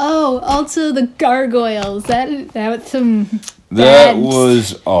 Oh, also the gargoyles. That was some. That bad-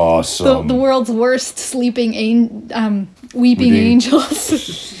 was awesome. the world's worst sleeping weeping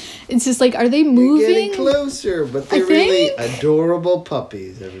angels. It's just like, are they They're moving? getting closer, but they're really adorable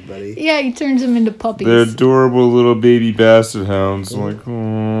puppies. Everybody. Yeah, he turns them into puppies. They're adorable little baby basset hounds. I'm like,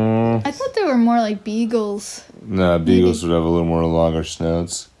 oh. I thought they were more like beagles. Nah, beagles would have a little more longer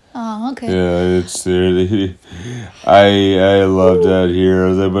snouts. Oh, okay. Yeah, it's there. I love that here,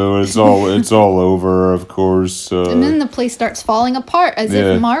 but it's all over, of course. And then the place starts falling apart as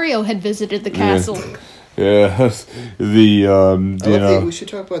Yeah. if Mario had visited the castle. yeah, We should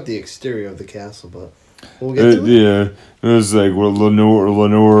talk about the exterior of the castle, but we'll get to it. yeah, it was like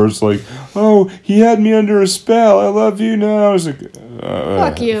Lenore's like, oh, he had me under a spell. I love you now. I was like,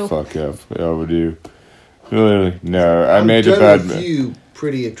 Fuck you. Fuck off. I would you. Really? No, I I'm made a done bad. with you,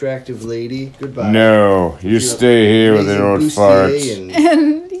 pretty attractive lady. Goodbye. No, you stay here with your old Amazing farts. bustier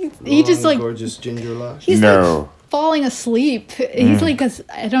And he just long, like gorgeous ginger locks. he's No. like falling asleep. He's like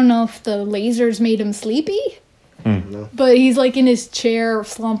I don't know if the lasers made him sleepy, No. but he's like in his chair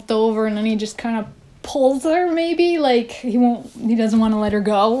slumped over, and then he just kind of pulls her. Maybe like he doesn't want to let her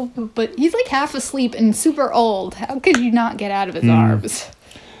go, but he's like half asleep and super old. How could you not get out of his arms?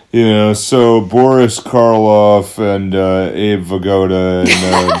 Yeah, so Boris Karloff and Abe Vigoda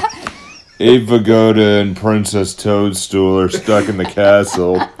and Abe Vigoda and Princess Toadstool are stuck in the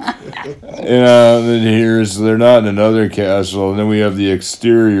castle. And then they're not in another castle, and then we have the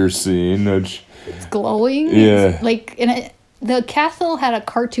exterior scene, which It's glowing. Yeah. It's like the castle had a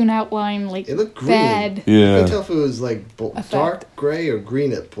cartoon outline, like It looked green. bad. I couldn't yeah, tell if it was like Effect. dark gray or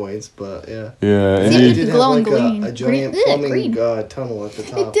green at points, but yeah. yeah, and See, It you- did have glowing like green. a giant Green. plumbing Green. tunnel at the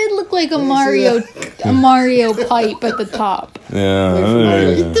top. It did look like a Let me see Mario pipe at the top. yeah, Like from Mario,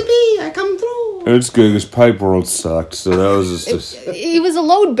 yeah. "Hit the bee, I come through." It's good because Pipe World sucked, so that was just He was a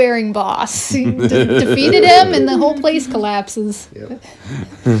load bearing boss. He defeated him, and the whole place collapses. Yep.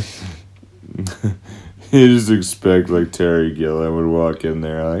 you just expect like Terry Gilliam would walk in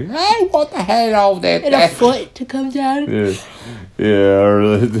there like, Hey, what the hell of that? And a foot to come down. yeah,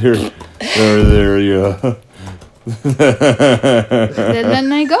 or they're yeah. Then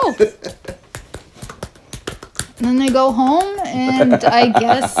they go. And then they go home, and I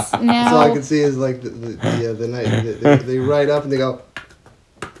guess That's all I now. can see is like the night they ride up and they go.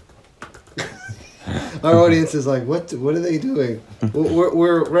 Our audience is like, what are they doing?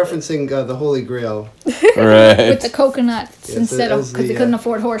 We're referencing the Holy Grail. Right. With the coconuts Yes, instead that of was because they the, couldn't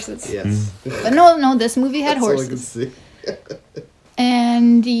afford horses. Yes. But no, this movie had That's all I can horses. see.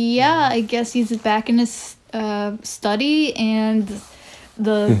 And yeah, I guess he's back in his study, and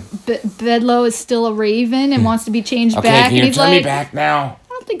the Bedloe is still a raven and wants to be changed Okay, back. can And you he's turn me like, back now?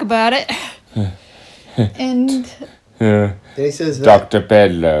 I'll think about it. And Yeah. And he says that Dr.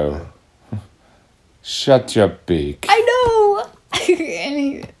 Bedloe. Shut your beak. I know.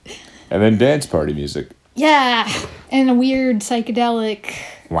 And then dance party music. Yeah, and a weird psychedelic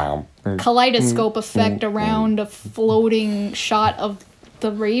Wow. kaleidoscope effect around a floating shot of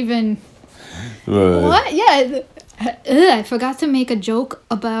the Raven. What? Yeah. I forgot to make a joke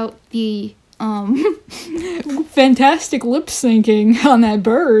about the fantastic lip syncing on that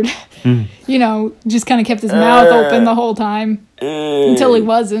bird. You know, just kind of kept his mouth open the whole time until he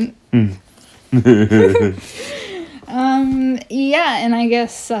wasn't. Yeah, and I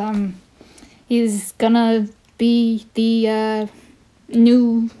guess he's gonna be the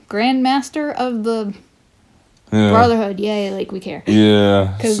new Grandmaster of the Brotherhood. Yay, like we care.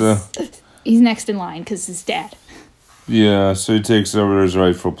 Yeah. Because he's next in line, because his dad. Yeah, so he takes over his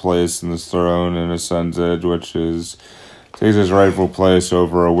rightful place in the throne in Ascend's Edge, which is... takes his rightful place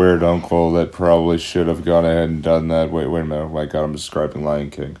over a weird uncle that probably should have gone ahead and done that. Wait a minute. Oh my god, I'm describing Lion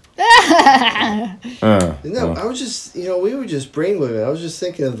King. No, I was just, we were just brainwaving. I was just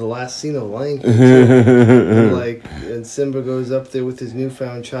thinking of the last scene of Lion King. And Simba goes up there with his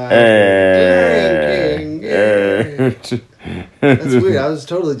newfound child. Lion King. That's weird. I was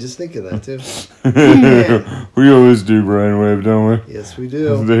totally just thinking that too. We always do brainwave, don't we? Yes, we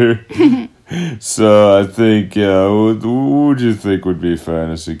do. So I think, what would you think would be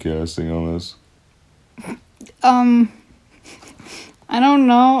fantasy casting on this? I don't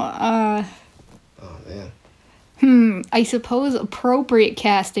know. Oh man. I suppose appropriate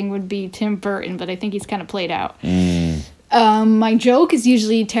casting would be Tim Burton, but I think he's kind of played out. My joke is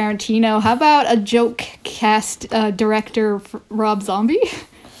usually Tarantino. How about a joke cast director Rob Zombie?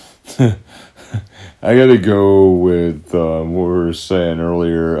 I gotta go with what we were saying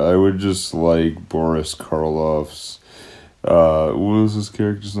earlier. I would just like Boris Karloff's. What was his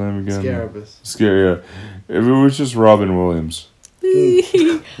character's name again? Scarabus. Yeah. If it was just Robin Williams.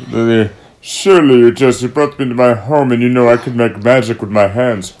 Surely you brought me to my home and you know I could make magic with my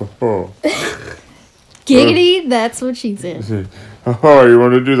hands. Giggity, that's what she said. Oh, you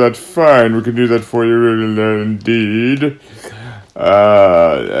want to do that? Fine, we can do that for you, indeed.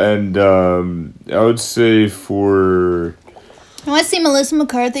 And I would say for... I want to see Melissa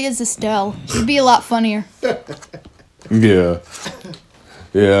McCarthy as Estelle. She'd be a lot funnier. Yeah.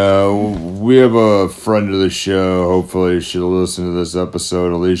 Yeah, we have a friend of the show, hopefully she'll listen to this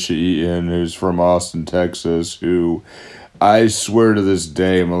episode, Alicia Eaton, who's from Austin, Texas, who I swear to this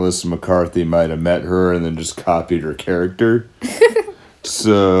day Melissa McCarthy might have met her and then just copied her character.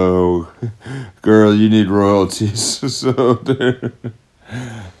 So, girl, you need royalties. So,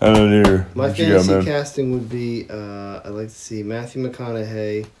 I don't hear. My fantasy casting would be, I'd like to see Matthew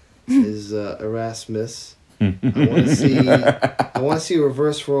McConaughey as Erasmus. I want to see a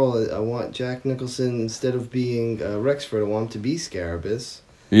reverse role. I want Jack Nicholson, instead of being Rexford, I want him to be Scarabus.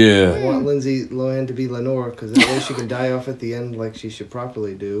 Yeah. I want Lindsay Lohan to be Lenore, because that way she can die off at the end like she should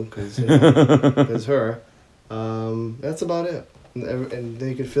properly do, because her. That's about it. And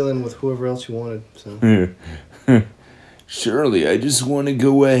they could fill in with whoever else you wanted. So. Shirley, I just want to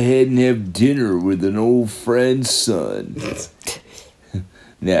go ahead and have dinner with an old friend's son.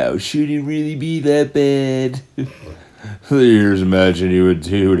 Now, should he really be that bad? Here's imagine he would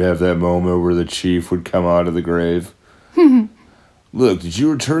have that moment where the chief would come out of the grave. Look, did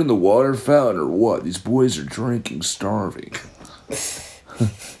you return the water fountain or what? These boys are drinking, starving.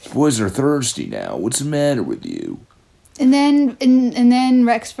 These boys are thirsty now. What's the matter with you? And then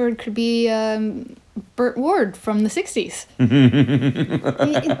Rexford could be Burt Ward from the 60s. He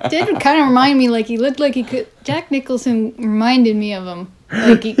did kind of remind me, like he looked like he could. Jack Nicholson reminded me of him.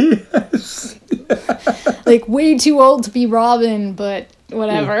 Like like way too old to be Robin, but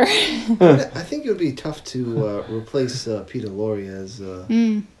whatever. I think it would be tough to replace Peter Lorre as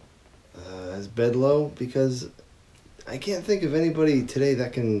Bedloe, because I can't think of anybody today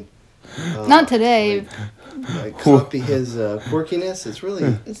that can. Not today. Like copy his quirkiness. It's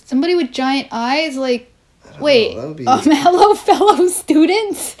really somebody with giant eyes. Like, wait, that would be... hello, fellow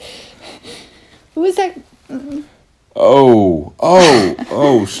students. Who is that? Oh,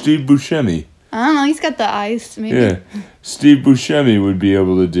 Steve Buscemi. I don't know. He's got the eyes. Maybe. Yeah, Steve Buscemi would be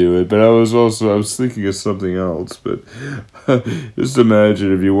able to do it, but I was thinking of something else. But just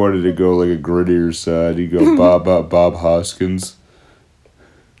imagine if you wanted to go like a grittier side, you go Bob Hoskins.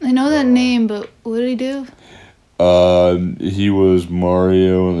 I know that name, but what did he do? He was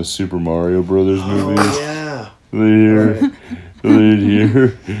Mario in the Super Mario Brothers movies. Oh, yeah. The lead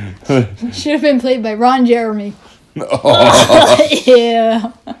here. Should have been played by Ron Jeremy. Oh.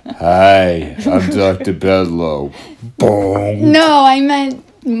 Yeah. Hi, I'm Dr. Bedloe. Boom. No, I meant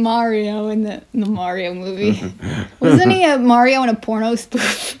Mario in the Mario movie. Wasn't he a Mario in a porno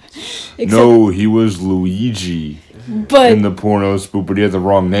spoof? No, he was Luigi But in the porno spoof, but he had the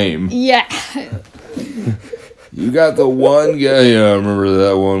wrong name. yeah, You got the one guy, yeah, I remember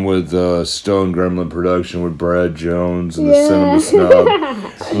that one with Stone Gremlin Production with Brad Jones and the Cinema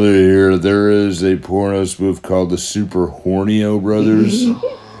Snob. Look here, there is a porno spoof called the Super Hornio Brothers.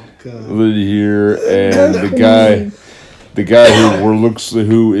 Look here, and the guy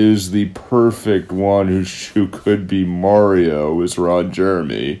who is the perfect one who could be Mario is Ron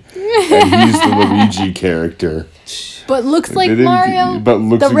Jeremy, and he's the Luigi character. but looks They like didn't- Mario. but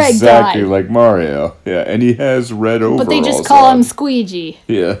looks the red exactly guy. like Mario. Yeah, and he has red overalls. But they just call on. him Squeegee.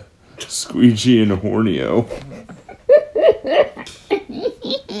 Yeah, Squeegee and Hornio.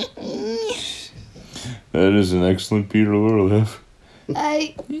 That is an excellent Peter Lorre laugh.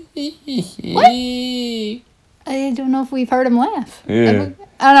 What? I don't know if we've heard him laugh. Yeah.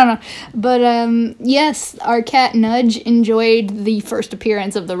 I don't know. But, yes, our cat Nudge enjoyed the first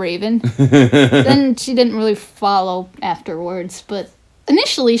appearance of the Raven. Then she didn't really follow afterwards. But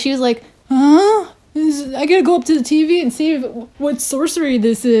initially she was like, huh? I gotta go up to the TV and see what sorcery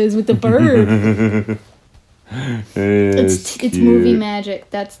this is with the bird. It's movie magic.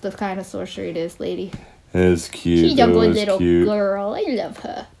 That's the kind of sorcery it is, lady. That's cute. She's a That good was little cute. girl. I love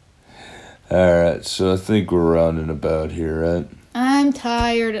her. Alright, so I think we're rounding about here, right? I'm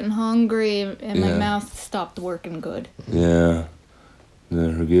tired and hungry, and my Yeah. mouth stopped working good. Yeah. Yeah,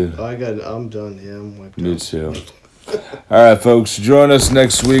 we're good. I'm done. Yeah, I'm wiped Me out. too. Alright, folks, join us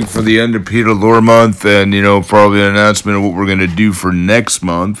next week for the end of Peter Lorre month and, probably an announcement of what we're going to do for next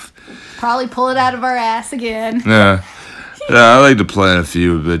month. Probably pull it out of our ass again. Yeah, I like to plan a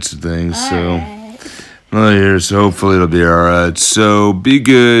few bits of things, so. Alright. Well, here, so hopefully it'll be alright. So, be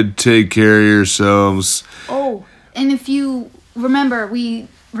good, take care of yourselves. Oh, and if you remember, we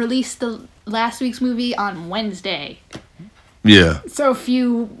released the last week's movie on Wednesday. Yeah, So if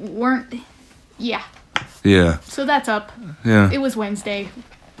you weren't... Yeah. yeah, So that's up. yeah. It was Wednesday.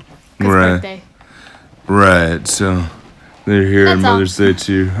 'Cause Right. birthday. Right, so they're here on That's all. Mother's Day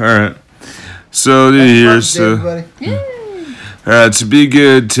too. Alright. So they're here, Mother's Day, so. everybody. Alright, so be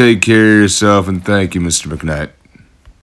good, take care of yourself, and thank you, Mr. McKnight.